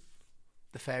 is it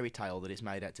the fairy tale that it's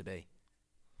made out to be?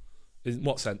 In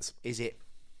what sense? Is it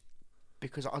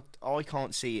because I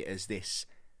can't see it as this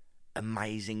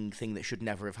amazing thing that should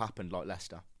never have happened, like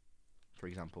Leicester, for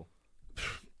example.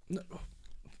 No,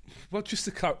 well, just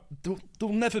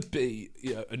there'll never be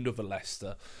another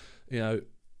Leicester.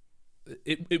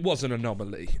 It was an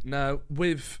anomaly. Now,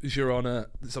 with Girona,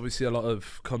 there's obviously a lot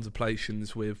of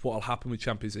contemplations with what will happen with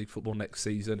Champions League football next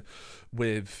season,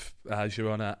 with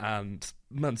Girona and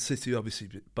Man City obviously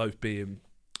both being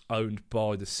owned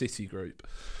by the City Group.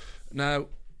 Now,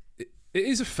 it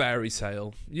is a fairy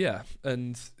tale, yeah,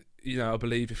 and I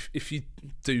believe if you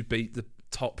do beat the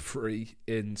top three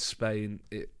in Spain,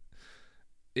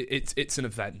 it's an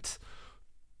event,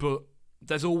 but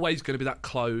there's always going to be that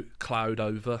cloud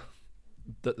over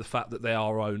that the fact that they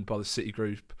are owned by the City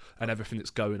Group and everything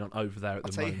that's going on over there at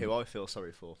the moment. I'll tell you who I feel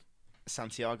sorry for.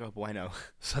 Santiago Bueno.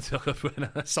 Santiago Bueno.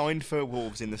 Signed for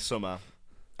Wolves in the summer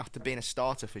after being a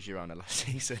starter for Girona last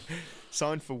season.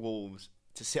 Signed for Wolves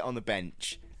to sit on the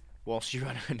bench whilst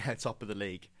Girona are now top of the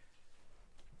league.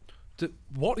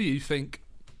 What do you think?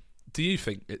 Do you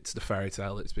think it's the fairy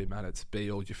tale it's been managed to be,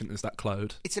 or do you think there's that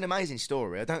cloud? It's an amazing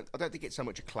story. I don't think it's so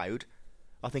much a cloud.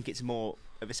 I think it's more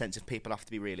of a sense of people have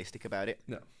to be realistic about it.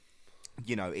 No.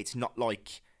 It's not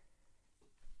like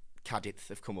Cadiz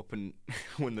have come up and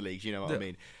won the league, you know what I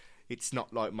mean? It's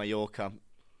not like Mallorca,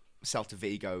 Celta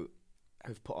Vigo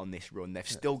have put on this run. They've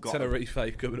still got...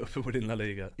 Tenerife coming up and winning La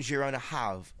Liga. Girona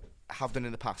have done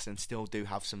in the past and still do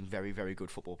have some very, very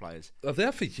good football players. Have they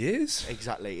had for years?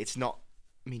 Exactly. It's not...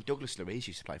 I mean, Douglas Luiz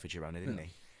used to play for Girona, didn't he?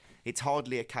 It's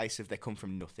hardly a case of they come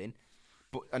from nothing.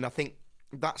 And I think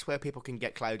that's where people can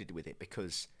get clouded with it,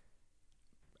 because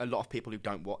a lot of people who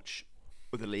don't watch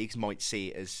other leagues might see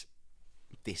it as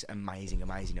this amazing,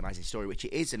 amazing, amazing story, which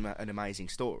it is an amazing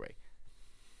story.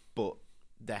 But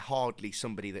they're hardly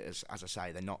somebody that is, as I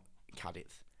say, they're not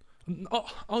Cadiz.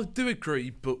 I do agree,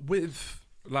 but with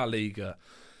La Liga,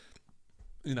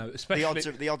 especially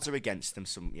the odds are against them.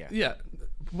 Yeah.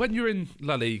 When you're in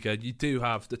La Liga, you do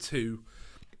have the two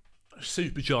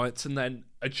super giants and then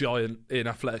a giant in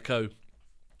Atletico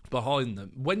behind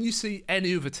them. When you see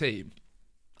any other team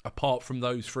apart from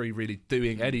those three really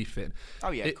doing anything,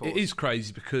 of course. It is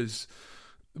crazy, because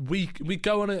we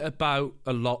go on it about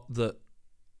a lot that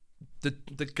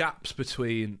the gaps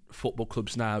between football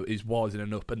clubs now is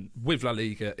widening up, and with La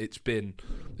Liga it's been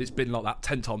like that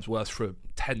 10 times worse for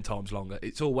 10 times longer.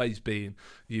 It's always been,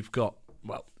 you've got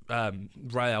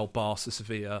Real, Barca,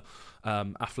 Sevilla,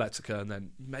 Atletico, and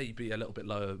then maybe a little bit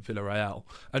lower Villarreal.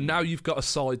 And now you've got a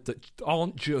side that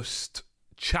aren't just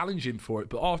challenging for it,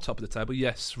 but are top of the table.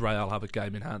 Yes, Real have a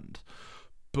game in hand,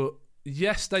 but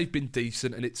yes, they've been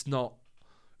decent, and it's not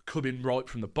coming right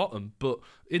from the bottom. But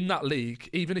in that league,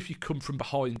 even if you come from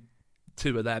behind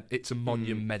two of them, it's a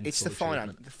monumental. It's the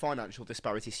financial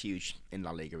disparity is huge in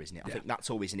La Liga, isn't it? I think that's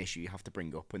always an issue you have to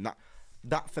bring up, and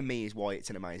that for me is why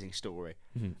it's an amazing story.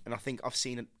 And I think I've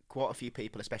seen quite a few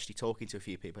people, especially talking to a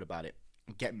few people about it,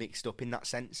 get mixed up in that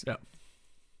sense. Yeah.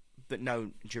 But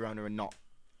no, Girona are not.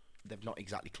 They've not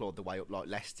exactly clawed the way up like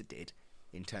Leicester did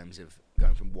in terms of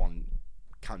going from one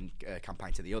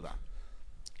campaign to the other.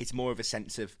 It's more of a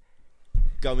sense of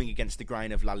going against the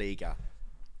grain of La Liga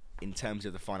in terms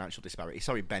of the financial disparity.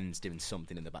 Sorry, Ben's doing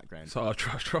something in the background. So I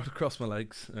tried to cross my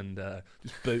legs and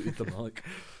just booted the mic.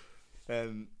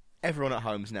 Everyone at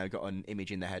home's now got an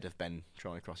image in their head of Ben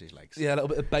trying to cross his legs. Yeah, a little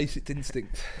bit of basic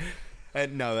instinct.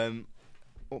 Where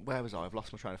was I? I've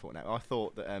lost my train of thought now. I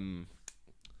thought that... Ben,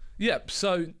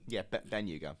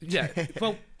 you go. Yeah,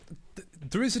 well,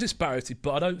 there is a disparity,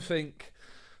 but I don't think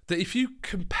that if you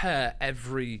compare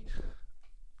every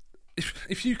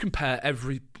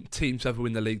team to ever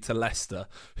win the league to Leicester,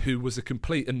 who was a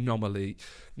complete anomaly,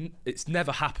 it's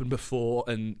never happened before,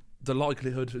 and the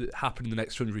likelihood of it happening in the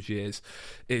next 100 years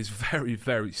is very,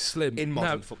 very slim. In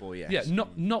modern football, yes. Yeah,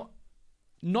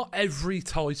 not every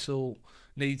title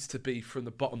needs to be from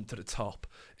the bottom to the top.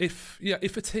 If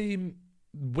a team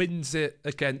wins it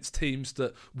against teams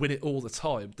that win it all the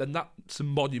time, then that's a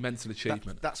monumental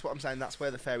achievement. That's what I'm saying. That's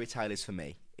where the fairy tale is for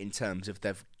me, in terms of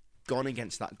they've gone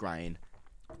against that grain,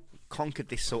 conquered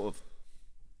this sort of...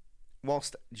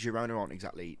 Whilst Girona aren't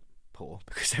exactly poor,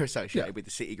 because they're associated with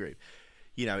the City Group,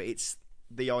 it's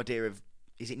the idea of,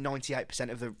 is it 98%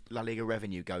 of the La Liga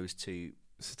revenue goes to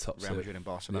Real Madrid and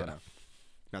Barcelona? Yeah.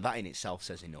 Now, that in itself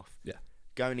says enough. Yeah.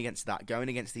 Going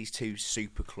against these two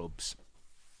super clubs,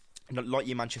 like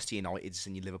your Manchester Uniteds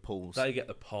and your Liverpools. They get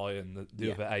the pie, and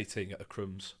the other 18 get the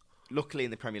crumbs. Luckily,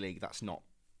 in the Premier League, that's not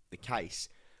the case.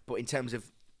 But in terms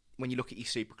of, when you look at your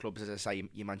super clubs, as I say,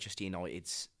 your Manchester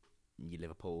Uniteds, your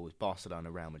Liverpools,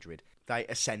 Barcelona, Real Madrid, they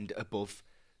ascend above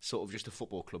sort of just a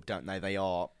football club, don't they? They're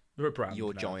a brand,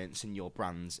 your giants and your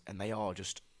brands, and they are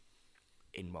just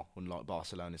unlike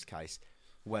Barcelona's case,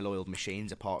 well-oiled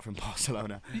machines apart from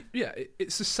Barcelona. Yeah,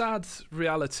 it's a sad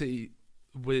reality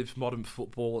with modern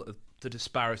football, the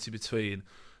disparity between,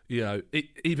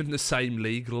 even the same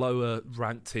league, lower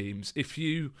ranked teams. If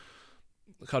you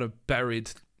kind of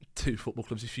buried two football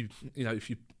clubs, if you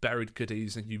buried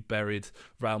Cadiz and you buried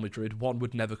Real Madrid, one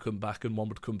would never come back and one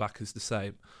would come back as the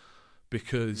same,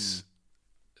 because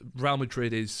Real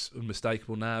Madrid is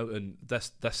unmistakable now, and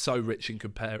they're so rich in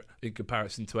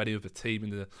comparison to any other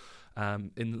team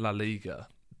in La Liga,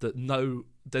 that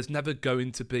there's never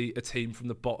going to be a team from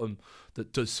the bottom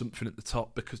that does something at the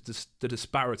top, because the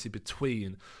disparity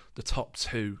between the top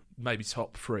two, maybe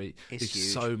top three, is huge.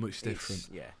 So much different.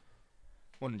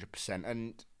 100%.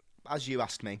 And as you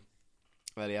asked me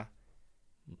earlier,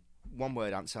 one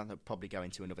word answer, that'll probably go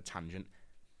into another tangent.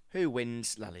 Who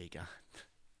wins La Liga?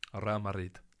 Real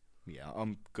Madrid. Yeah,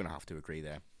 I'm going to have to agree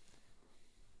there.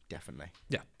 Definitely.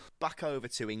 Yeah. Back over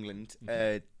to England.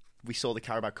 We saw the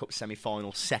Carabao Cup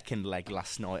semi-final second leg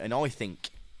last night, and I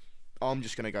think I'm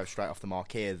just going to go straight off the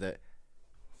mark here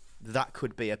that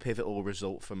could be a pivotal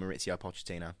result for Maurizio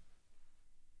Pochettino.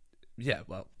 Yeah,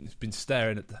 well, he's been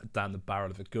staring down the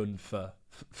barrel of a gun for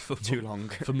too long,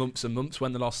 for months and months.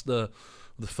 When they lost the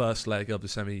first leg of the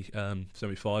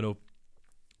semi-final,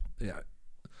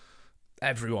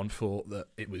 everyone thought that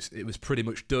it was pretty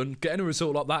much done. Getting a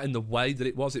result like that in the way that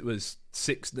it was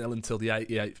 6-0 until the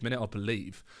 88th minute, I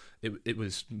believe. It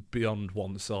was beyond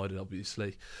one-sided,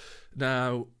 obviously.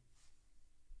 Now,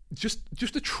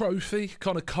 just a trophy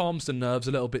kind of calms the nerves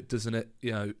a little bit, doesn't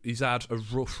it? He's had a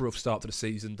rough start to the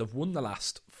season. They've won the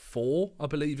last 4, I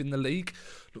believe, in the league.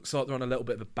 Looks like they're on a little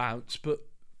bit of a bounce, but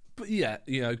yeah,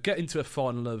 getting to a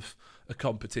final of a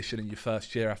competition in your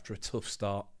first year after a tough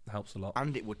start helps a lot.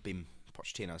 And it would be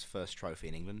Pochettino's first trophy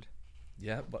in England.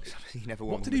 Yeah, but he never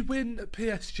won. What did he win at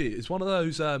PSG? It's one of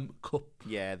those cup.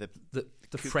 Yeah,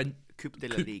 the French Coupe de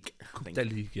la Ligue. Coupe de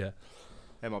la Ligue, yeah.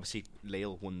 Obviously,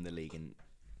 Lille won the league in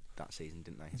that season,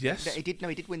 didn't they? Yes, he did. No,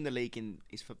 he did win the league in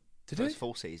his first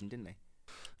full season, didn't he?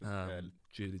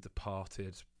 Duly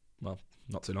departed. Well,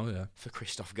 not too long ago. For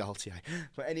Christophe Galtier.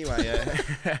 But anyway,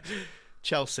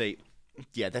 Chelsea.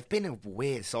 Yeah, they've been a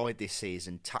weird side this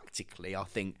season tactically. I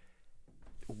think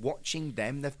watching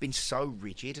them, they've been so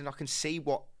rigid, and I can see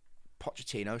what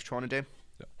Pochettino's trying to do.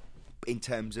 Yeah. In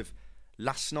terms of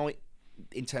last night,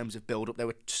 in terms of build-up, they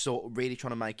were sort of really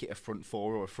trying to make it a front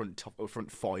 4 or a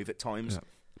front 5 at times.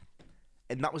 Yeah.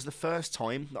 And that was the first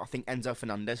time that I think Enzo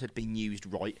Fernandez had been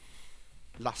used right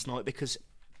last night, because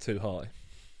too high.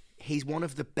 He's one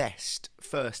of the best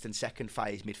first and second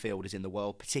phase midfielders in the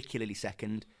world, particularly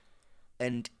second.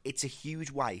 And it's a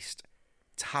huge waste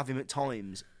to have him at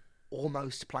times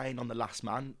almost playing on the last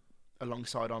man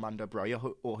alongside Armando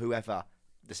Broja or whoever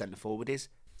the centre forward is.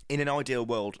 In an ideal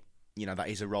world, that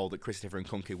is a role that Christopher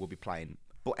Nkunku will be playing.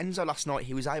 But Enzo last night,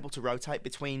 he was able to rotate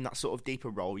between that sort of deeper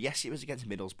role. Yes, it was against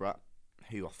Middlesbrough,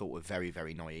 who I thought were very,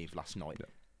 very naive last night,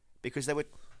 because they were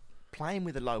playing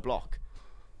with a low block,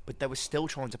 but they were still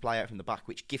trying to play out from the back,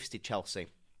 which gifted Chelsea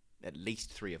at least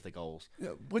 3 of the goals. Yeah,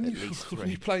 when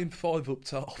you're playing 5 up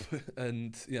top,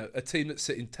 and a team that's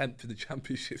sitting 10th in the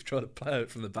Championship trying to play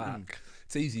out from the back,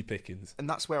 it's easy pickings. And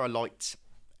that's where I liked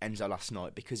Enzo last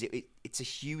night, because it's a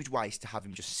huge waste to have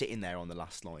him just sitting there on the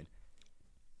last line,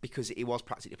 because he was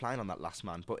practically playing on that last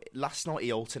man. But last night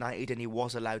he alternated, and he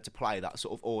was allowed to play that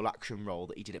sort of all-action role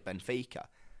that he did at Benfica.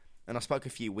 And I spoke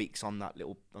a few weeks on the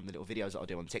little videos that I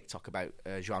do on TikTok about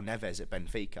João Neves at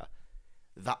Benfica.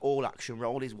 That all-action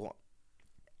role is what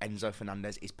Enzo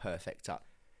Fernandez is perfect at.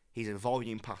 He's a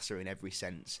volume passer in every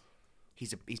sense.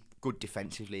 He's good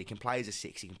defensively. He can play as a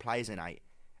 6. He can play as an 8.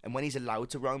 And when he's allowed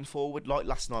to roam forward, like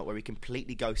last night where he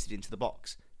completely ghosted into the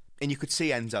box, and you could see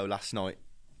Enzo last night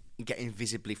getting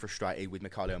visibly frustrated with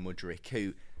Mykhailo Mudryk,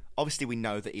 who obviously we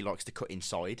know that he likes to cut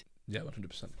inside. Yeah,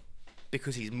 100%.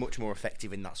 Because he's much more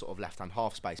effective in that sort of left-hand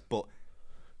half space. But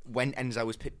when Enzo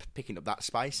was picking up that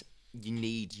space, you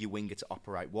need your winger to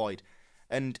operate wide.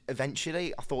 And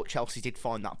eventually, I thought Chelsea did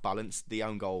find that balance. The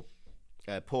own goal,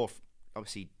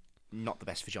 obviously not the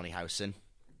best for Johnny Howson.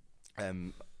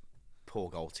 Poor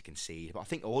goal to concede. But I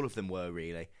think all of them were,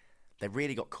 really. They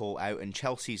really got caught out, and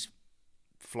Chelsea's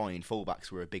flying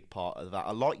fullbacks were a big part of that.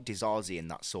 I like Disasi in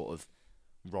that sort of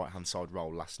right-hand side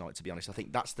role last night, to be honest. I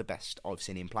think that's the best I've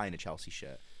seen him play in a Chelsea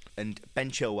shirt. And Ben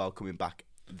Chilwell coming back,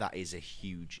 that is a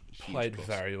huge Played plus.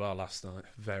 Very well last night.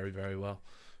 Very, very well.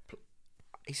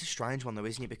 He's a strange one, though,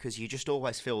 isn't he? Because you just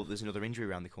always feel that there's another injury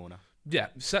around the corner. Yeah,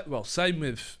 same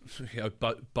with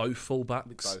both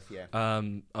fullbacks. Both, yeah.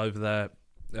 Over there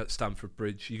at Stamford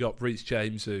Bridge. You got Reece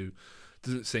James, who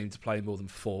doesn't seem to play more than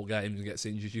 4 games and gets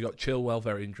injured. You've got Chilwell,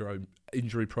 very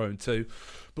injury prone too.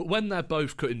 But when they're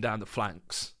both cutting down the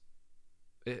flanks,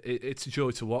 it's a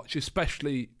joy to watch,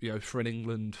 especially for an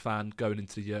England fan going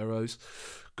into the Euros.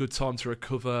 Good time to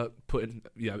recover, put in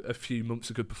a few months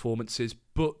of good performances.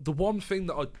 But the one thing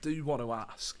that I do want to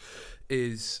ask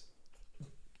is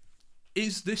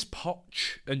this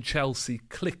Poch and Chelsea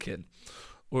clicking,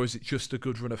 or is it just a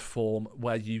good run of form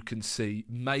where you can see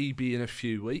maybe in a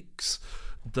few weeks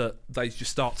that they just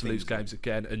start to lose games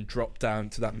again and drop down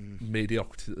to that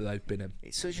mediocrity that they've been in?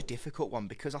 It's such a difficult one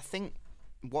because I think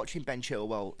watching Ben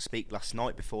Chilwell speak last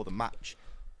night before the match,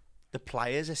 the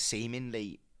players are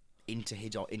seemingly into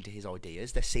his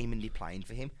ideas. They're seemingly playing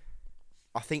for him.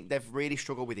 I think they've really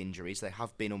struggled with injuries. They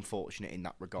have been unfortunate in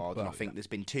that regard, and I think there's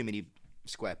been too many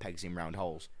square pegs in round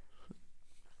holes.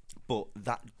 But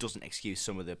that doesn't excuse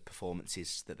some of the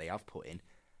performances that they have put in,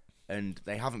 and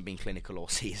they haven't been clinical all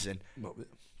season.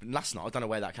 Last night, I don't know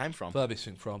where that came from. Furthest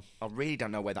thing from. I really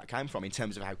don't know where that came from in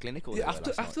terms of how clinical they were last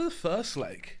night. After the first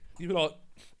leg, you were like,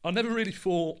 I never really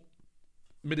thought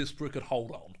Middlesbrough could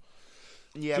hold on.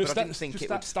 Yeah, but I didn't think it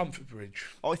would. Stamford Bridge.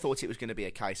 I thought it was going to be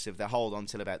a case of they hold on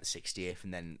till about the 60th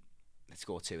and then they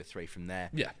score 2 or 3 from there.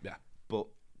 Yeah. But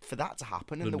for that to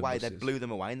happen and the way they blew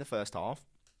them away in the first half,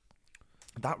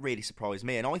 that really surprised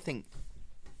me. And I think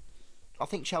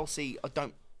Chelsea,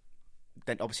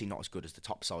 they're obviously not as good as the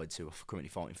top sides who are currently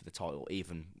fighting for the title,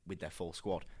 even with their full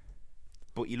squad.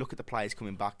 But you look at the players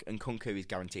coming back, and Nkunku is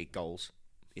guaranteed goals,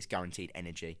 is guaranteed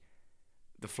energy.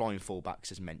 The flying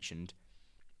fullbacks, as mentioned.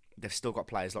 They've still got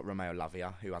players like Romeo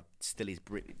Lavia, who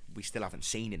we still haven't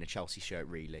seen in a Chelsea shirt,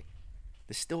 really.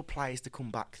 There's still players to come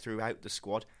back throughout the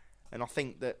squad, and I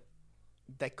think that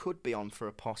they could be on for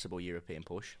a possible European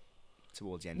push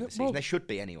towards the end of the season. They should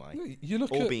be anyway, you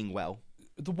look all at being well.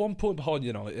 The 1 point behind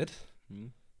United,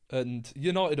 and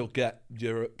United will get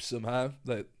Europe somehow.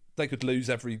 They could lose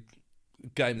every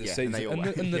game of the season,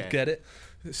 and they'd get it.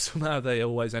 Somehow they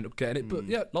always end up getting it. But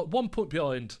yeah, like 1 point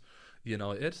behind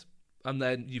United. And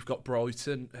then you've got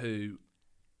Brighton, who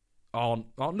aren't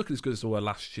looking as good as they were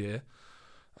last year.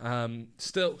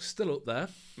 Still up there.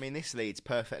 I mean, this leads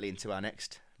perfectly into our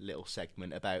next little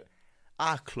segment about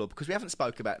our club, because we haven't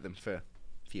spoke about them for a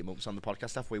few months on the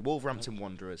podcast, have we? Wolverhampton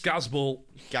Wanderers. Gazball.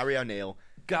 Gary O'Neill.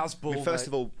 Gazball. I mean, first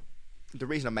of all, the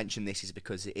reason I mention this is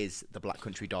because it is the Black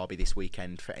Country Derby this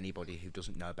weekend, for anybody who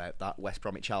doesn't know about that. West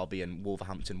Bromwich Albion,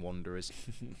 Wolverhampton Wanderers.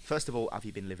 First of all, have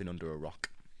you been living under a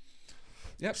rock?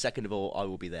 Yep. Second of all, I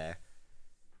will be there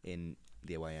in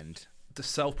the away end. The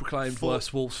self-proclaimed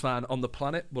worst Wolves fan on the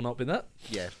planet will not be there.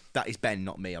 Yeah, that is Ben,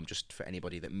 not me. I'm just for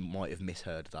anybody that might have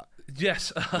misheard that.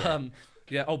 Yes.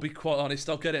 Yeah, I'll be quite honest.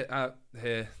 I'll get it out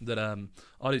here that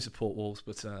I do support Wolves,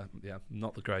 but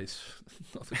not the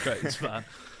greatest fan.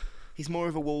 He's more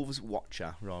of a Wolves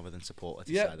watcher rather than supporter.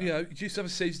 To say that. You used to have a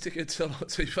season ticket until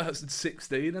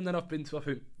 2016, and then I've been to, I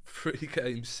think, 3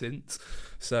 games since.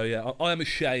 So yeah, I am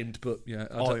ashamed, but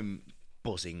I'm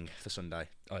buzzing for Sunday.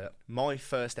 Oh yeah, my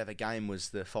first ever game was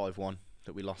the 5-1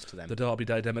 that we lost to them. The Derby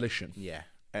Day demolition. Yeah.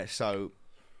 So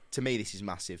to me, this is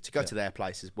massive to go to their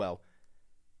place as well.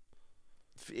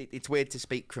 It's weird to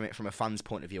speak from it from a fan's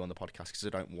point of view on the podcast because I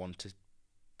don't want to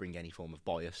bring any form of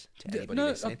bias to anybody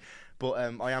listening. But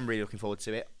I am really looking forward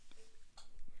to it.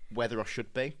 Whether I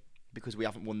should be, because we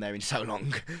haven't won there in so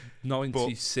long.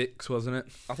 96, wasn't it?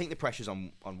 I think the pressure's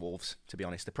on Wolves, to be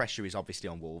honest. The pressure is obviously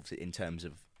on Wolves in terms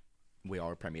of we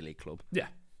are a Premier League club. Yeah,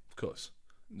 of course.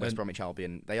 West Bromwich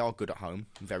Albion, they are good at home,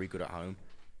 very good at home.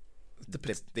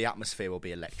 The atmosphere will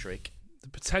be electric. The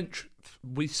potential,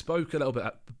 we spoke a little bit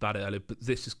about it earlier, but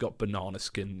this has got banana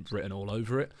skin written all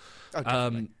over it. Oh,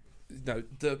 definitely.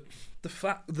 The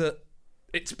fact that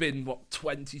it's been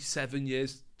 27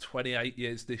 years, 28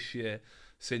 years this year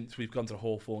since we've gone to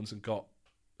Hawthorns and got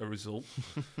a result.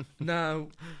 Now,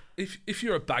 if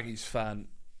you're a Baggies fan,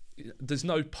 there's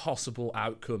no possible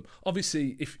outcome.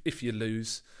 Obviously, if you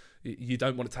lose, you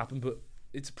don't want it to happen, but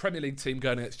it's a Premier League team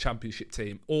going against a Championship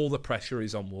team. All the pressure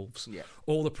is on Wolves. Yeah.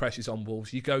 All the pressure's on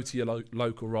Wolves. You go to your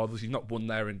local rivals. You've not won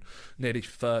there in nearly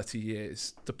 30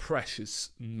 years. The pressure's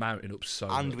mounting up so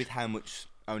much. And with how much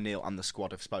O'Neill and the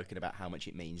squad have spoken about how much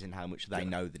it means and how much they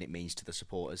know that it means to the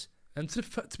supporters. And to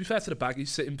be fair to the Baggies,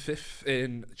 sitting 5th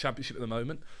in the Championship at the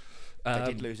moment. They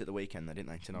did lose at the weekend, though, didn't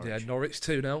they, to Norwich? Yeah, Norwich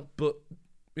 2-0. But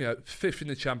 5th in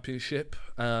the Championship.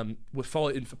 We're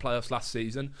fighting for playoffs last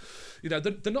season. They're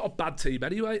not a bad team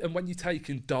anyway. And when you're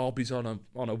taking derbies on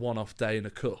a one-off day in a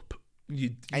cup,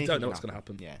 you don't know what's going to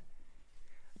happen. Yeah.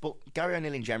 But Gary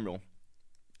O'Neill in general,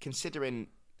 considering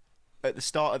at the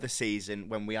start of the season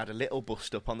when we had a little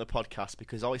bust up on the podcast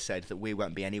because I said that we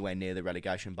won't be anywhere near the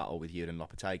relegation battle with you and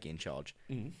Lopetegui in charge.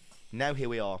 Now here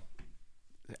we are,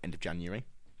 end of January,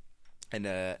 and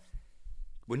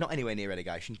we're not anywhere near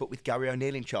relegation, but with Gary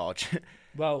O'Neill in charge.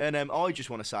 Well, and I just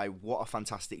want to say what a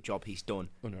fantastic job he's done.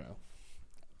 Unreal.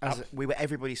 We were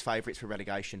everybody's favourites for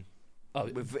relegation.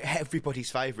 With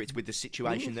everybody's favourites with the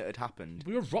situation that had happened.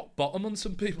 We were rock bottom on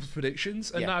some people's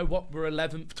predictions, and now we're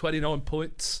 11th, 29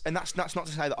 points. And that's not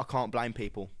to say that I can't blame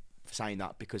people for saying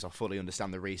that, because I fully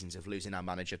understand the reasons of losing our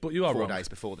manager. But you are 4 wrong. days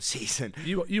before the season.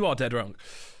 You are dead wrong.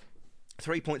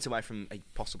 3 points away from a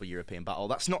possible European battle.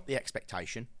 That's not the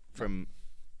expectation from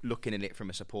looking at it from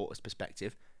a supporter's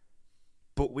perspective.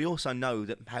 But we also know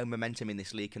that how momentum in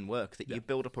this league can work. That you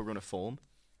build up a run of form,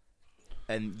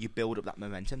 and you build up that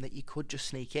momentum that you could just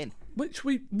sneak in. Which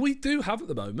we do have at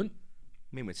the moment.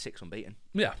 I mean, with 6 unbeaten.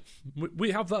 Yeah,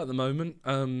 we have that at the moment.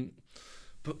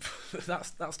 But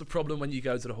that's the problem when you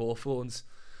go to the Hawthorns.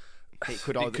 It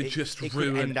could just it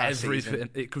ruin could end our everything. season.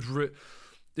 It could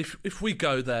if we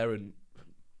go there and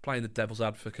playing the devil's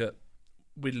advocate,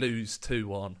 we lose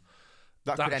 2-1.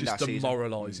 That could end just our season.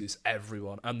 demoralises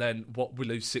everyone. And then we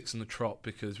lose 6 on the trot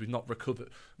because we've not recovered.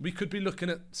 We could be looking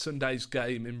at Sunday's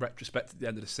game in retrospect at the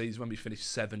end of the season when we finished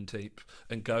 17th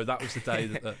and go, that was the day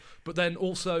that. But then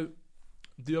also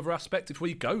the other aspect, if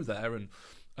we go there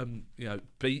and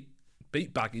beat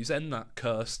Baggies, end that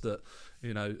curse that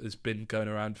has been going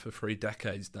around for 3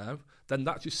 decades now, then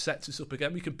that just sets us up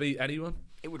again. We can beat anyone.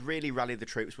 It would really rally the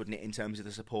troops, wouldn't it, in terms of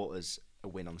the supporters, a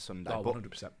win on Sunday. Oh,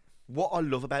 100%. What I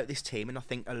love about this team, and I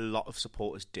think a lot of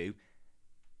supporters do,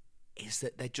 is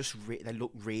that they're just they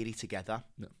look really together.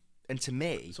 Yeah. And to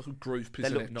me, it's like a group, they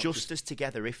look just as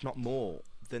together, if not more,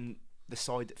 than the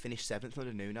side that finished 7th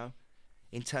under Nuno.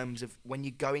 In terms of when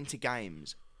you go into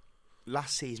games,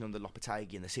 last season under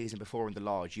Lopetegui and the season before under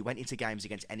Large, you went into games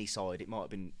against any side. It might have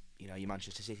been your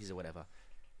Manchester Cities or whatever,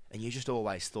 and you just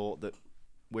always thought that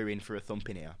we're in for a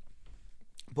thumping here.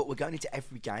 But we're going into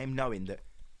every game knowing that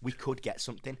we could get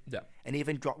something. Yeah. And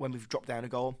even when we've dropped down a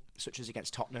goal, such as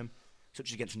against Tottenham, such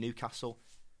as against Newcastle,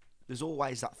 there's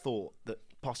always that thought that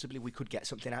possibly we could get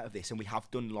something out of this, and we have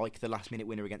done, like the last-minute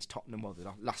winner against Tottenham, well,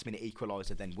 the last-minute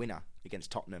equaliser, then winner against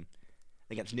Tottenham,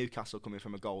 against Newcastle coming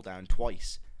from a goal down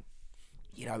twice.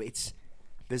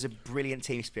 There's a brilliant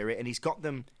team spirit, and he's got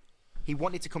them. He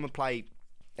wanted to come and play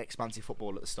expansive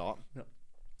football at the start,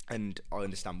 and I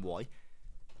understand why.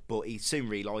 But he soon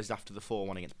realised after the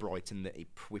 4-1 against Brighton that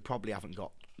we probably haven't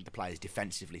got the players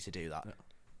defensively to do that. Yeah.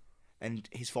 And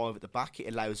his 5 at the back, it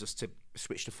allows us to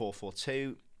switch to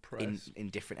 4-4-2 in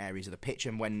different areas of the pitch.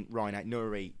 And when Ryan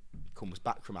Nouri comes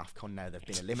back from AFCON, now they've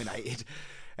been eliminated,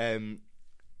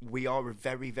 we are a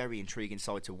very, very intriguing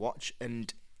side to watch.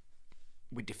 And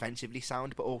we're defensively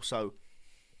sound, but also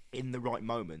in the right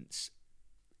moments,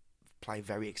 play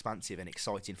very expansive and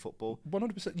exciting football.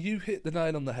 100%. You hit the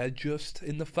nail on the head, just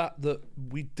in the fact that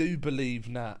we do believe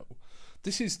now.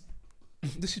 This is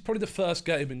probably the first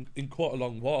game in quite a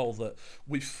long while that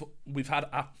we've had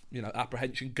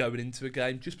apprehension going into a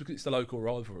game just because it's the local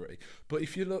rivalry. But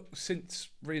if you look since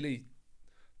really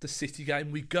the City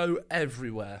game, we go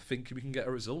everywhere thinking we can get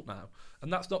a result now,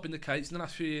 and that's not been the case in the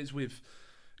last few years. We've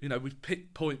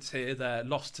picked points here, there,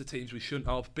 lost to teams we shouldn't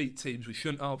have, beat teams we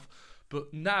shouldn't have.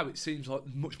 But now it seems like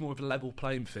much more of a level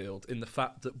playing field in the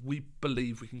fact that we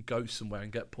believe we can go somewhere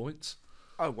and get points.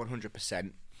 Oh,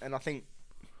 100%. And I think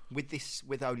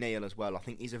with O'Neill as well, I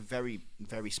think he's a very,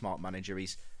 very smart manager.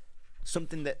 He's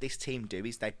something that this team do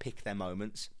is they pick their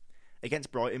moments.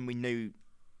 Against Brighton, we knew,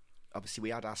 obviously,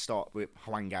 we had our start with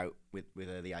Hwang out with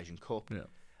the Asian Cup.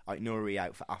 Yeah. Nouri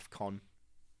out for AFCON.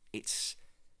 It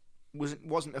was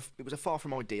a far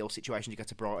from ideal situation to go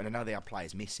to Brighton. I know they have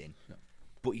players missing. Yeah.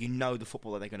 But you know the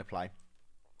football that they're going to play.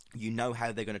 You know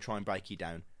how they're going to try and break you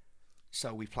down.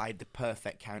 So we played the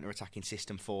perfect counter-attacking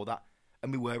system for that.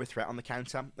 And we were a threat on the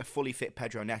counter. A fully fit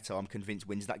Pedro Neto, I'm convinced,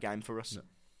 wins that game for us. No.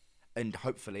 And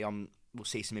hopefully we'll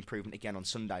see some improvement again on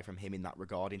Sunday from him in that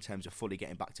regard in terms of fully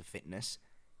getting back to fitness.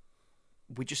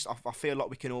 I feel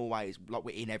like we can always, like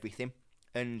we're in everything.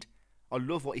 And I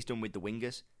love what he's done with the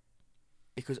wingers.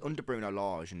 Because under Bruno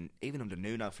Lage and even under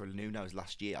Nuno's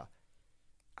last year,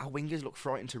 our wingers look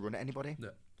frightened to run at anybody. Yeah.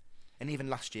 And even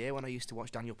last year when I used to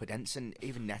watch Daniel Podence and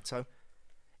even Neto,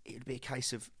 it would be a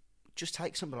case of just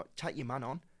take your man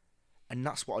on. And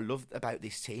that's what I love about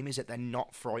this team, is that they're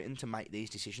not frightened to make these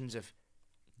decisions of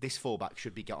this fullback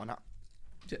should be got on at.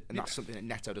 And that's something that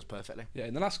Neto does perfectly. Yeah,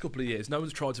 in the last couple of years, no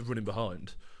one's tried to run him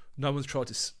behind. No one's tried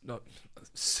to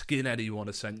skin anyone,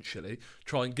 essentially.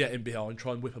 Try and get in behind,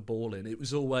 try and whip a ball in. It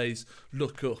was always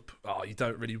look up. Oh, you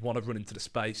don't really want to run into the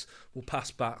space. We'll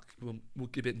pass back. We'll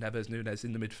give it Neves Nunes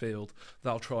in the midfield.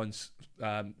 They'll try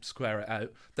and square it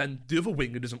out. Then the other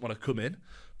winger doesn't want to come in.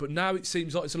 But now it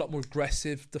seems like it's a lot more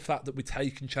aggressive. The fact that we're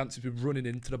taking chances, we're running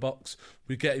into the box,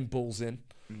 we're getting balls in.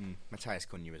 Matthias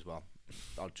Cunha as well.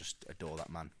 I'll just adore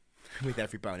that man with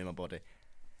every bone in my body.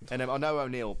 And I know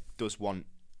O'Neill does want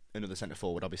another centre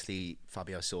forward. Obviously,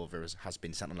 Fabio Silva has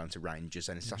been sent on loan to Rangers,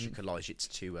 and Sasha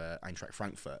Kalajdzic to Eintracht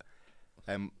Frankfurt.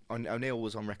 O'Neill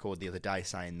was on record the other day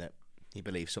saying that he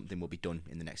believes something will be done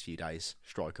in the next few days,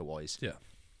 striker-wise. Yeah.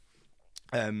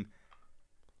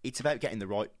 It's about getting the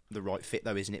right fit,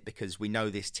 though, isn't it? Because we know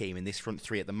this team and this front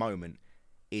three at the moment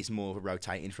is more of a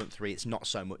rotating front three. It's not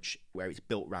so much where it's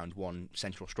built around one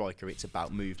central striker. It's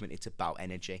about movement. It's about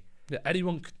energy. Yeah,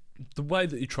 the way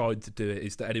that he tried to do it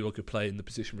is that anyone could play in the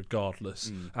position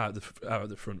regardless out of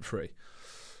the front three,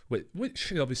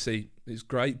 which obviously is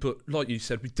great. But like you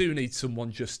said, we do need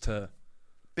someone just to...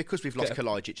 Because we've lost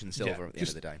Kalajdzic and Silva at the end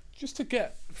of the day. Just to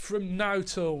get from now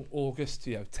till August,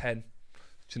 10.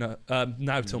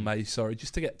 Now till May, sorry,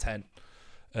 just to get 10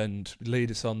 and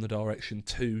lead us on the direction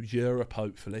to Europe,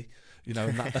 hopefully, and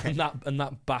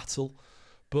that battle.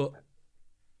 But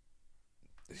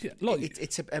yeah,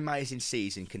 it's an amazing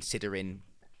season considering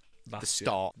the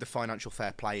start, the financial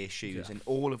fair play issues, and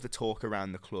all of the talk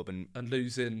around the club, and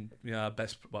losing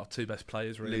two best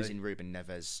players, really. Losing Ruben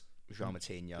Neves, João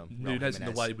Moutinho, Nunes, in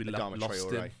the way we lost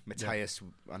him. Matthias,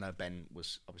 I know Ben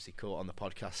was obviously caught on the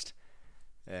podcast.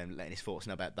 Letting his thoughts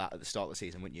know about that at the start of the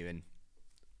season, wouldn't you? And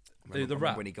when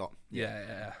he got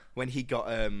when he got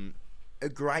a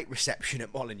great reception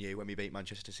at Molineux when we beat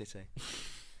Manchester City.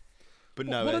 But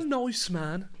no, what a nice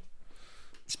man.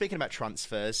 Speaking about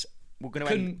transfers, we're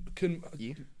going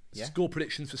to score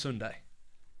predictions for Sunday.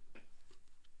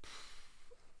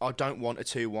 I don't want a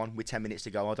 2-1 with 10 minutes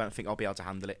to go. I don't think I'll be able to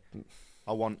handle it.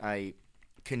 I want a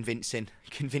convincing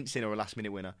or a last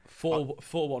minute winner.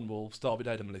 4-1 Wolves, Derby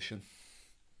Day demolition.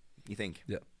 You think?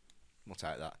 Yeah. We'll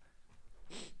take that.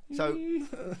 So,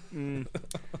 to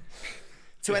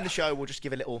end the show, we'll just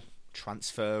give a little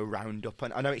transfer roundup.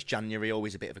 And I know it's January,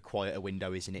 always a bit of a quieter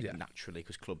window, isn't it? Yeah. Naturally,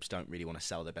 because clubs don't really want to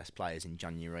sell their best players in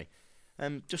January.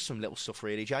 Just some little stuff,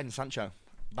 really. Jadon Sancho,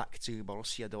 back to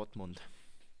Borussia Dortmund.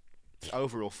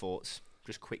 Overall thoughts,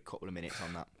 just quick couple of minutes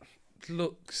on that.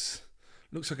 Looks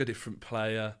like a different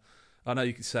player. I know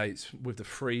you could say it's with the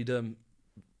freedom.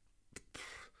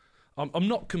 I'm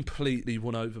not completely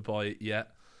won over by it yet.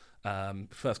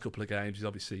 First couple of games, he's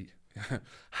obviously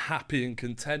happy and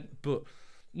content, but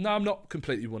no, I'm not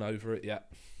completely won over it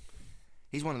yet.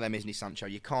 He's one of them, isn't he, Sancho?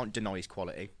 You can't deny his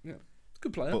quality. Yeah,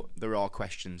 good player. But there are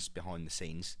questions behind the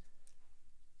scenes,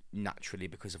 naturally,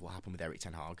 because of what happened with Erik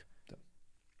ten Hag. Yeah.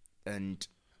 And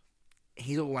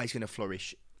he's always going to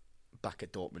flourish back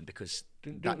at Dortmund because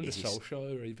that is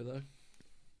Solskjaer either, though.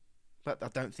 But I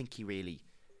don't think he really...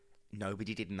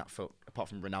 Nobody did in that foot, apart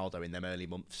from Ronaldo in them early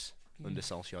months under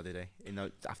Solskjaer, did he?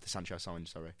 After Sancho signed,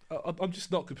 sorry. I'm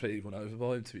just not completely won over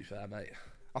by him, to be fair, mate.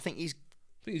 I think he's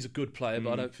a good player,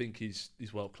 but I don't think he's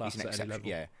world class at any level.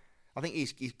 Yeah, I think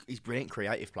he's a brilliant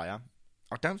creative player.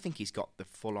 I don't think he's got the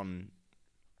full on.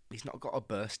 He's not got a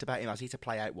burst about him, has he, to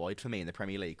play out wide for me in the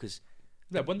Premier League? Because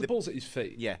when the ball's at his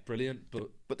feet, brilliant.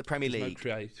 But the Premier League, no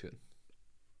creation.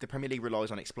 The Premier League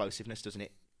relies on explosiveness, doesn't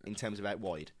it? In terms of out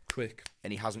wide. Quick.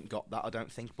 And he hasn't got that, I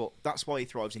don't think. But that's why he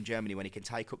thrives in Germany, when he can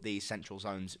take up these central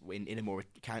zones in a more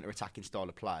counter-attacking style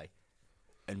of play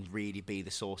and really be the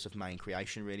source of main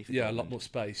creation, really. For Dortmund. A lot more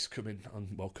space cutting on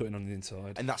the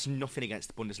inside. And that's nothing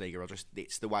against the Bundesliga.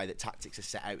 It's the way that tactics are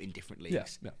set out in different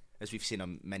leagues. Yeah. As we've seen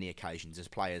on many occasions, as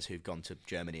players who've gone to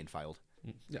Germany and failed.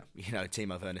 Yeah.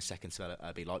 Timo Werner's second spell at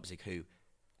RB Leipzig, who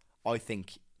I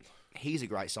think he's a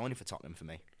great signing for Tottenham for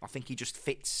me. I think he just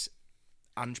fits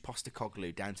Ange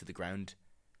Postecoglou down to the ground.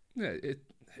 Yeah,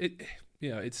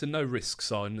 it's a no risk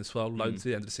sign as well. Loan to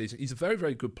the end of the season. He's a very,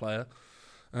 very good player.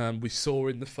 We saw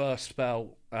in the first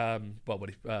spell, when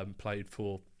he played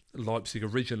for Leipzig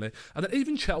originally, and then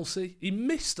even Chelsea. He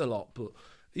missed a lot, but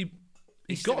he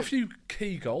got a few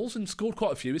key goals and scored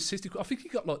quite a few assists. I think he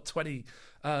got like 20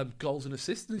 goals and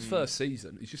assists in his first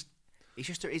season.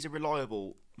 He's a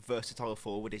reliable, versatile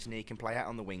forward, isn't he? He can play out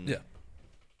on the wing. Yeah.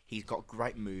 He's got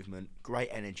great movement, great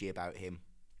energy about him,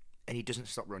 and he doesn't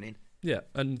stop running. Yeah,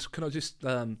 and can I just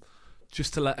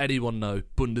to let anyone know,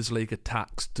 Bundesliga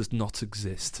tax does not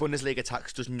exist. Bundesliga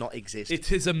tax does not exist.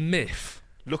 It is a myth.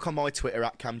 Look on my Twitter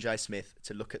at CamJSmith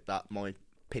to look at that, my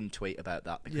pinned tweet about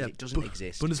that, because it doesn't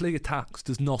exist. Bundesliga tax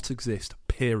does not exist,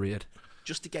 period.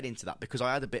 Just to get into that, because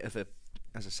I had a bit of a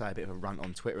as I say, a bit of a rant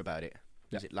on Twitter about it.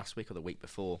 Was it last week or the week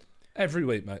before? Every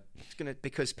week, mate.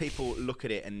 Because people look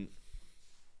at it and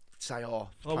say,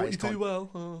 what you do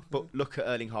well. But look at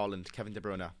Erling Haaland, Kevin De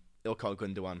Bruyne, Ilkay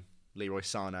Gundogan, Leroy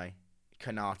Sané,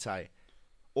 Konate.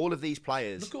 All of these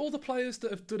players. Look at all the players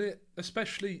that have done it,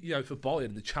 especially for Bayern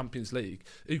in the Champions League,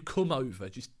 who come over,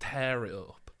 just tear it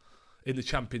up in the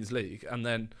Champions League, and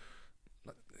then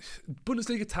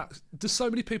Bundesliga attacks. There's so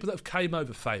many people that have came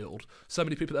over failed, so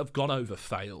many people that have gone over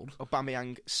failed.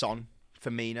 Aubameyang, Son,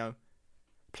 Firmino,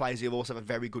 players who have also had a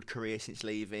very good career since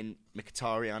leaving.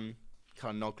 Mkhitaryan,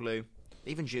 Kalhanoglu,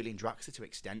 even Julian Draxler to an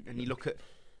extent. And you look at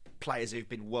players who've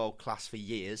been world class for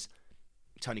years: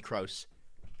 Toni Kroos,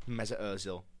 Mesut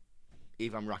Ozil,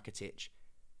 Ivan Rakitic.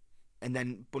 And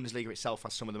then Bundesliga itself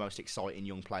has some of the most exciting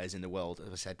young players in the world.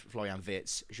 As I said, Florian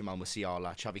Wirtz, Jamal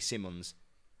Musiala, Xavi Simons.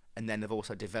 And then they've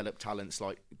also developed talents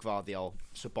like Gvardiol,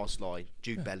 Szoboszlai,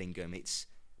 Jude Bellingham.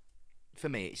 For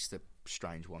me, it's the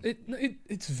strange one.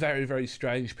 It's very, very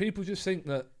strange. People just think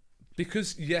that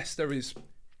because, yes, there is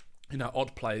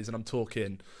odd players, and I'm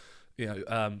talking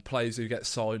players who get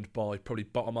signed by probably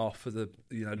bottom half of the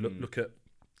look at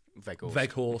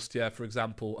Weghorst, for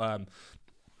example.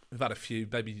 We've had a few,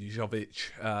 maybe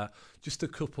Jovic, just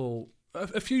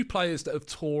a few players that have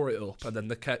tore it up, and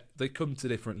then they come to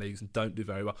different leagues and don't do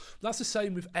very well. That's the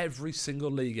same with every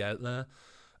single league out there.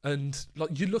 And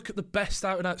you look at the best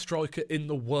out-and-out striker in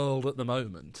the world at the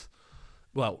moment.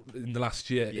 Well, in the last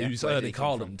year, who's Erling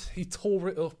Haaland. He tore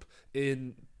it up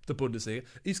in the Bundesliga.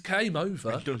 He's came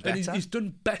over and he's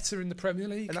done better in the Premier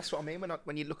League. And that's what I mean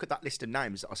when you look at that list of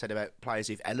names that I said about players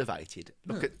who've elevated.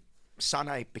 Look at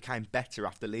Sané became better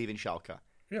after leaving Schalke.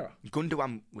 Yeah.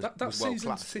 Gundogan was world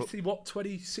class. City,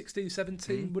 2016,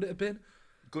 17 would it have been?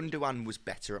 Gundogan was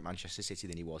better at Manchester City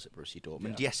than he was at Borussia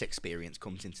Dortmund. Yes, experience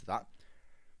comes into that.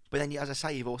 But then, as I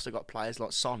say, you've also got players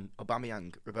like Son,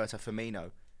 Aubameyang, Roberto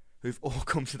Firmino, who've all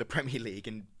come to the Premier League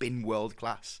and been world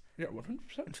class. Yeah, 100%.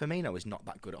 And Firmino is not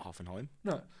that good at Hoffenheim.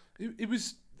 No, it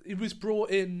was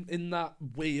brought in that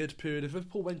weird period of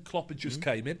Liverpool when Klopp had just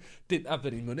came in, didn't have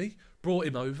any money, brought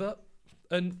him over,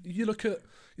 and you look at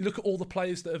all the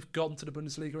players that have gone to the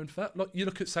Bundesliga. In fact, you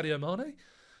look at Sadio Mane.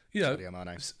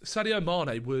 Sadio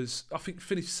Mane was, I think,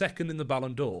 finished second in the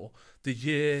Ballon d'Or the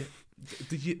year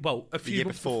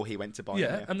before he went to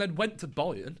Bayern. And then went to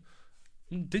Bayern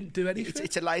and didn't do anything.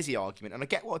 It's a lazy argument, and I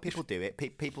get why people do it.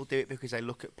 People do it because they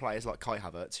look at players like Kai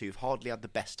Havertz, who've hardly had the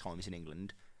best times in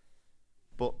England.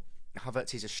 But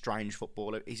Havertz is a strange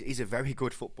footballer. He's a very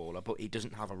good footballer, but he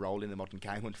doesn't have a role in the modern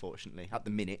game, unfortunately. At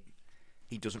the minute,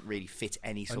 he doesn't really fit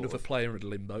any sort Another player in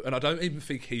limbo, and I don't even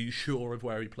think he's sure of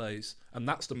where he plays, and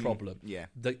that's the problem. Yeah,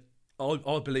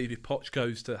 I believe if Poch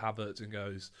goes to Havertz and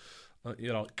goes,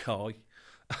 Kai.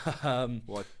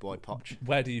 Why Poch?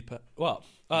 Where do you put? Well,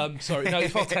 sorry, no.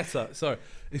 If Arteta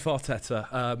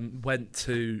went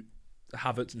to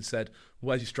Havertz and said,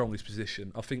 "Where's your strongest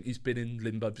position?" I think he's been in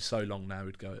limbo for so long now.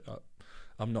 He'd go,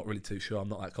 "I'm not really too sure. I'm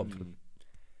not that confident."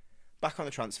 Back on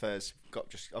the transfers,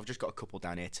 I've just got a couple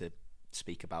down here to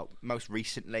speak about. Most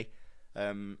recently,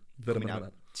 coming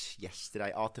out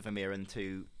yesterday, Arthur Vermeeren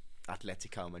to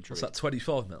Atletico Madrid. What's that?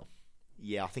 25 mil.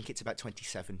 Yeah, I think it's about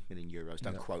 27 million euros.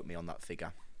 Don't quote me on that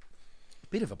figure.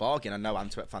 Bit of a bargain. I know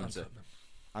Antwerp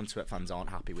fans aren't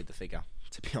happy with the figure,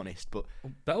 to be honest. But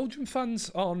Belgian fans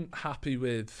aren't happy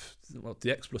with the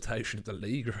exploitation of the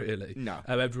league, really. No.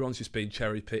 Everyone's just being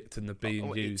cherry-picked and they're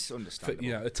being used it's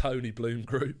understandable. For a Tony Bloom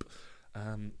group.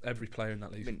 Every player in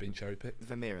that league has been cherry-picked.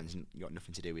 Vermeeren's got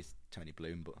nothing to do with Tony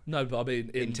Bloom, but no, but I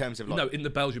mean in terms of in the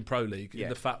Belgian Pro League, in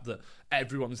the fact that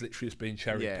everyone's literally just being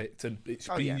cherry-picked and it's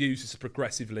being used as a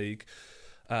progressive league,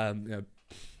 and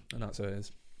that's how it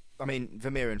is. I mean,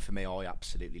 Vermeeren for me, I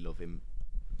absolutely love him,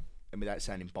 and without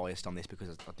sounding biased on this because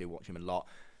I do watch him a lot,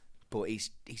 but he's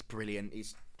brilliant.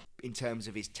 He's in terms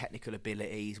of his technical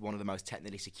ability, he's one of the most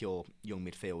technically secure young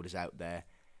midfielders out there.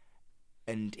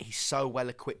 And he's so well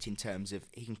equipped in terms of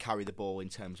he can carry the ball in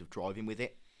terms of driving with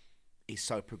it. He's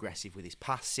so progressive with his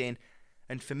passing.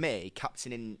 And for me,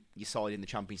 captaining your side in the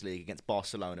Champions League against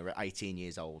Barcelona at 18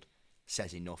 years old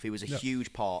says enough. He was a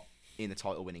huge part in the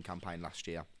title-winning campaign last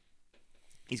year.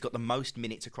 He's got the most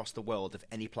minutes across the world of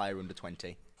any player under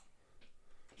 20.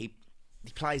 He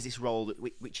plays this role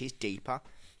which is deeper,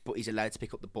 but he's allowed to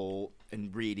pick up the ball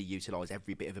and really utilise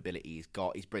every bit of ability he's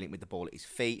got. He's brilliant with the ball at his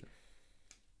feet.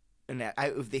 And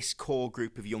out of this core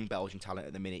group of young Belgian talent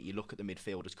at the minute, you look at the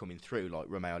midfielders coming through, like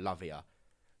Romeo Lavia,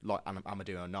 like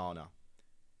Amadou Onana.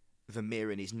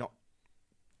 Vermeeren is not...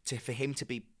 For him to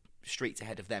be streets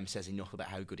ahead of them says enough about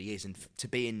how good he is. And to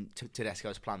be in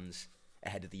Tedesco's plans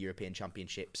ahead of the European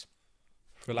Championships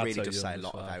really does say a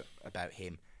lot about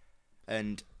him.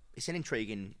 and it's an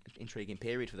intriguing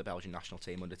period for the Belgian national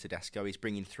team under Tedesco. He's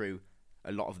bringing through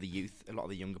a lot of the youth, a lot of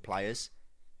the younger players.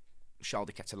 Charles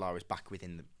de Ketelaere is back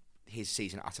within his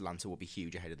season at Atalanta will be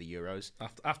huge ahead of the Euros.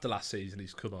 After last season,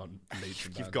 he's come on.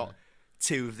 You've got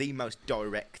two of the most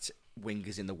direct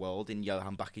wingers in the world in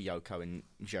Johan Bakayoko and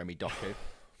Jeremy Doku.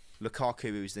 Lukaku,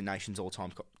 who's the nation's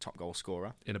all-time top goal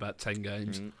scorer. In about 10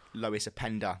 games. Lois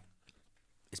Openda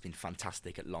has been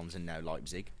fantastic at Lens and now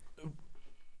Leipzig.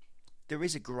 There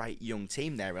is a great young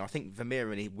team there, and I think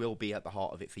Vermeer will be at the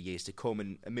heart of it for years to come.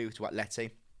 And a move to Atleti,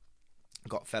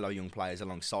 got fellow young players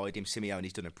alongside him.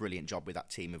 Simeone's done a brilliant job with that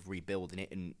team of rebuilding it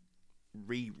and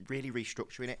really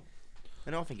restructuring it.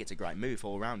 And I think it's a great move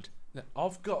all round. Yeah,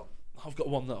 I've got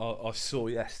one that I saw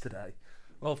yesterday.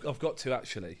 Well, I've got two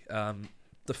actually.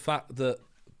 The fact that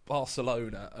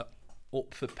Barcelona are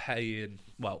up for paying,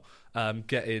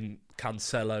 getting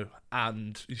Cancelo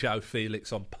and João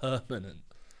Felix on permanent.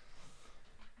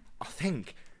 I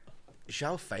think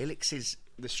João Felix is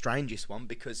the strangest one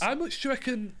because... How much do you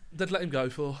reckon they'd let him go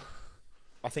for?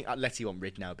 I think Atleti want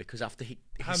rid now because after his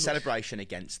celebration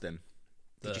against them,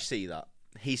 did you see that?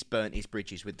 He's burnt his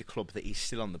bridges with the club that he's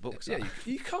still on the books at. Yeah,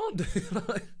 you can't do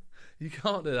that. You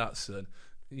can't do that, son.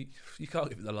 You can't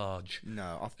give it the large.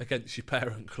 No. Against your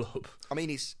parent club. I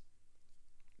mean,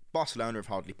 Barcelona have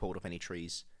hardly pulled up any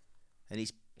trees, and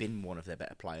he's been one of their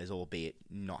better players, albeit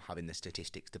not having the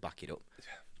statistics to back it up.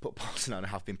 But Barcelona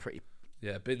have been pretty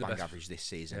being the best average this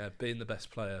season. Yeah, being the best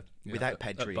player without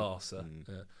Pedri at Barca.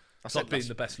 Yeah. It's like being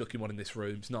the best looking one in this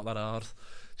room. It's not that hard.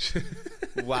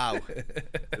 Wow,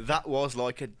 that was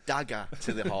like a dagger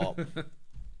to the heart.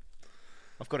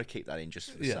 I've got to keep that in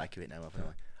just for the sake of it now, haven't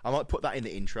I might put that in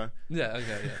the intro. Yeah,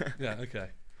 okay, yeah, okay.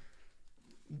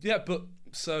 Yeah, but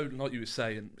so like you were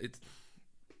saying,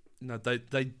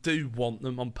 they do want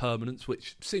them on permanence,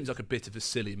 which seems like a bit of a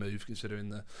silly move considering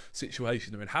the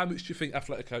situation they're in. How much do you think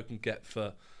Atletico can get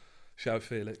for João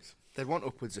Felix? They'd want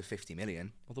upwards of 50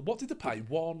 million. What did they pay?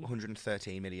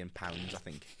 113 million pounds, I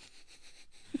think.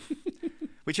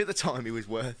 Which at the time he was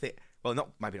worth it. Well,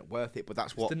 maybe not worth it, but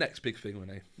that's what... the next big thing,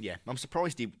 wasn't he? Yeah, I'm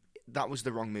surprised that was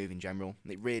the wrong move in general.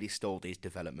 It really stalled his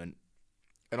development.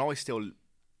 And I still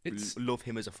love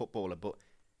him as a footballer, but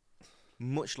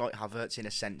much like Havertz in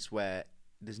a sense where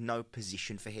there's no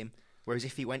position for him. Whereas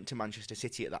if he went to Manchester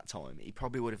City at that time, he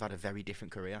probably would have had a very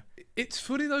different career. It's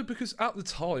funny though, because at the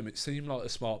time it seemed like a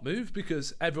smart move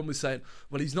because everyone was saying,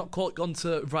 well, he's not quite gone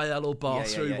to Real or Barca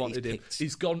who wanted him.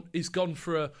 He's gone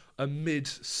for a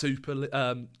mid-super,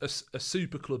 a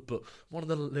super club, but one of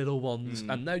the little ones.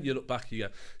 And now you look back, you go,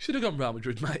 should have gone Real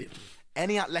Madrid, mate.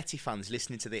 Any Atleti fans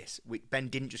listening to this, Ben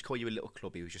didn't just call you a little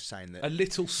club, he was just saying that... A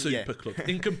little super club,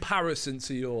 in comparison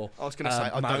to your I was going to say,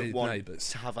 I don't want neighbours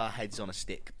to have our heads on a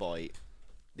stick by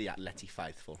the Atleti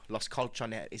faithful. Los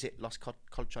Colchoneros, is it Los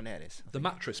Colchoneros? The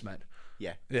Mattress Men?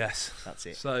 Yeah. Yes. That's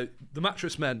it. So, the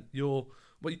Mattress Men, you're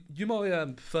my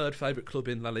third favourite club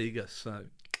in La Liga, so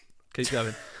keep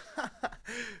going.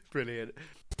 Brilliant.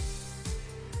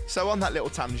 So on that little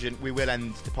tangent, we will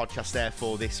end the podcast there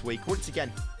for this week. Once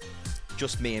again,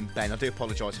 just me and Ben. I do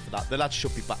apologise for that. The lads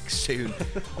should be back soon.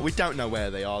 We don't know where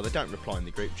they are. They don't reply in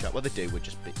the group chat. Well, they do. We're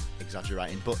just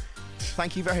exaggerating. But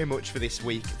thank you very much for this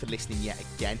week, for listening yet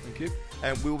again. Thank you.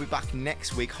 We will be back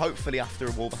next week, hopefully after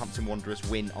a Wolverhampton Wanderers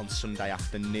win on Sunday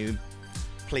afternoon.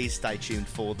 Please stay tuned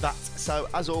for that. So,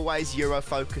 as always,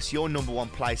 Eurofocus, your number one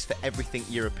place for everything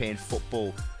European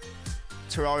football.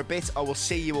 To our bit, I will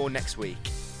see you all next week.